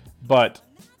it. But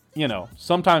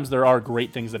sometimes there are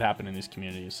great things that happen in these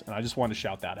communities, and I just wanted to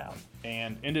shout that out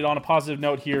and end it on a positive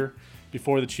note here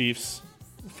before the Chiefs'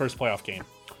 first playoff game.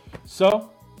 So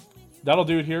that'll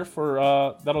do it here for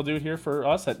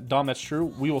us at Dom That's True.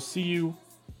 We will see you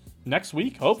next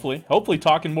week, hopefully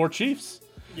talking more Chiefs.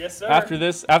 Yes, sir. After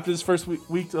this first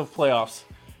week of playoffs.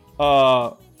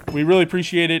 We really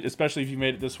appreciate it, especially if you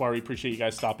made it this far. We appreciate you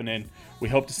guys stopping in. We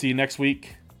hope to see you next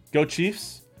week. Go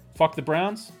Chiefs. Fuck the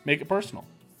Browns. Make it personal.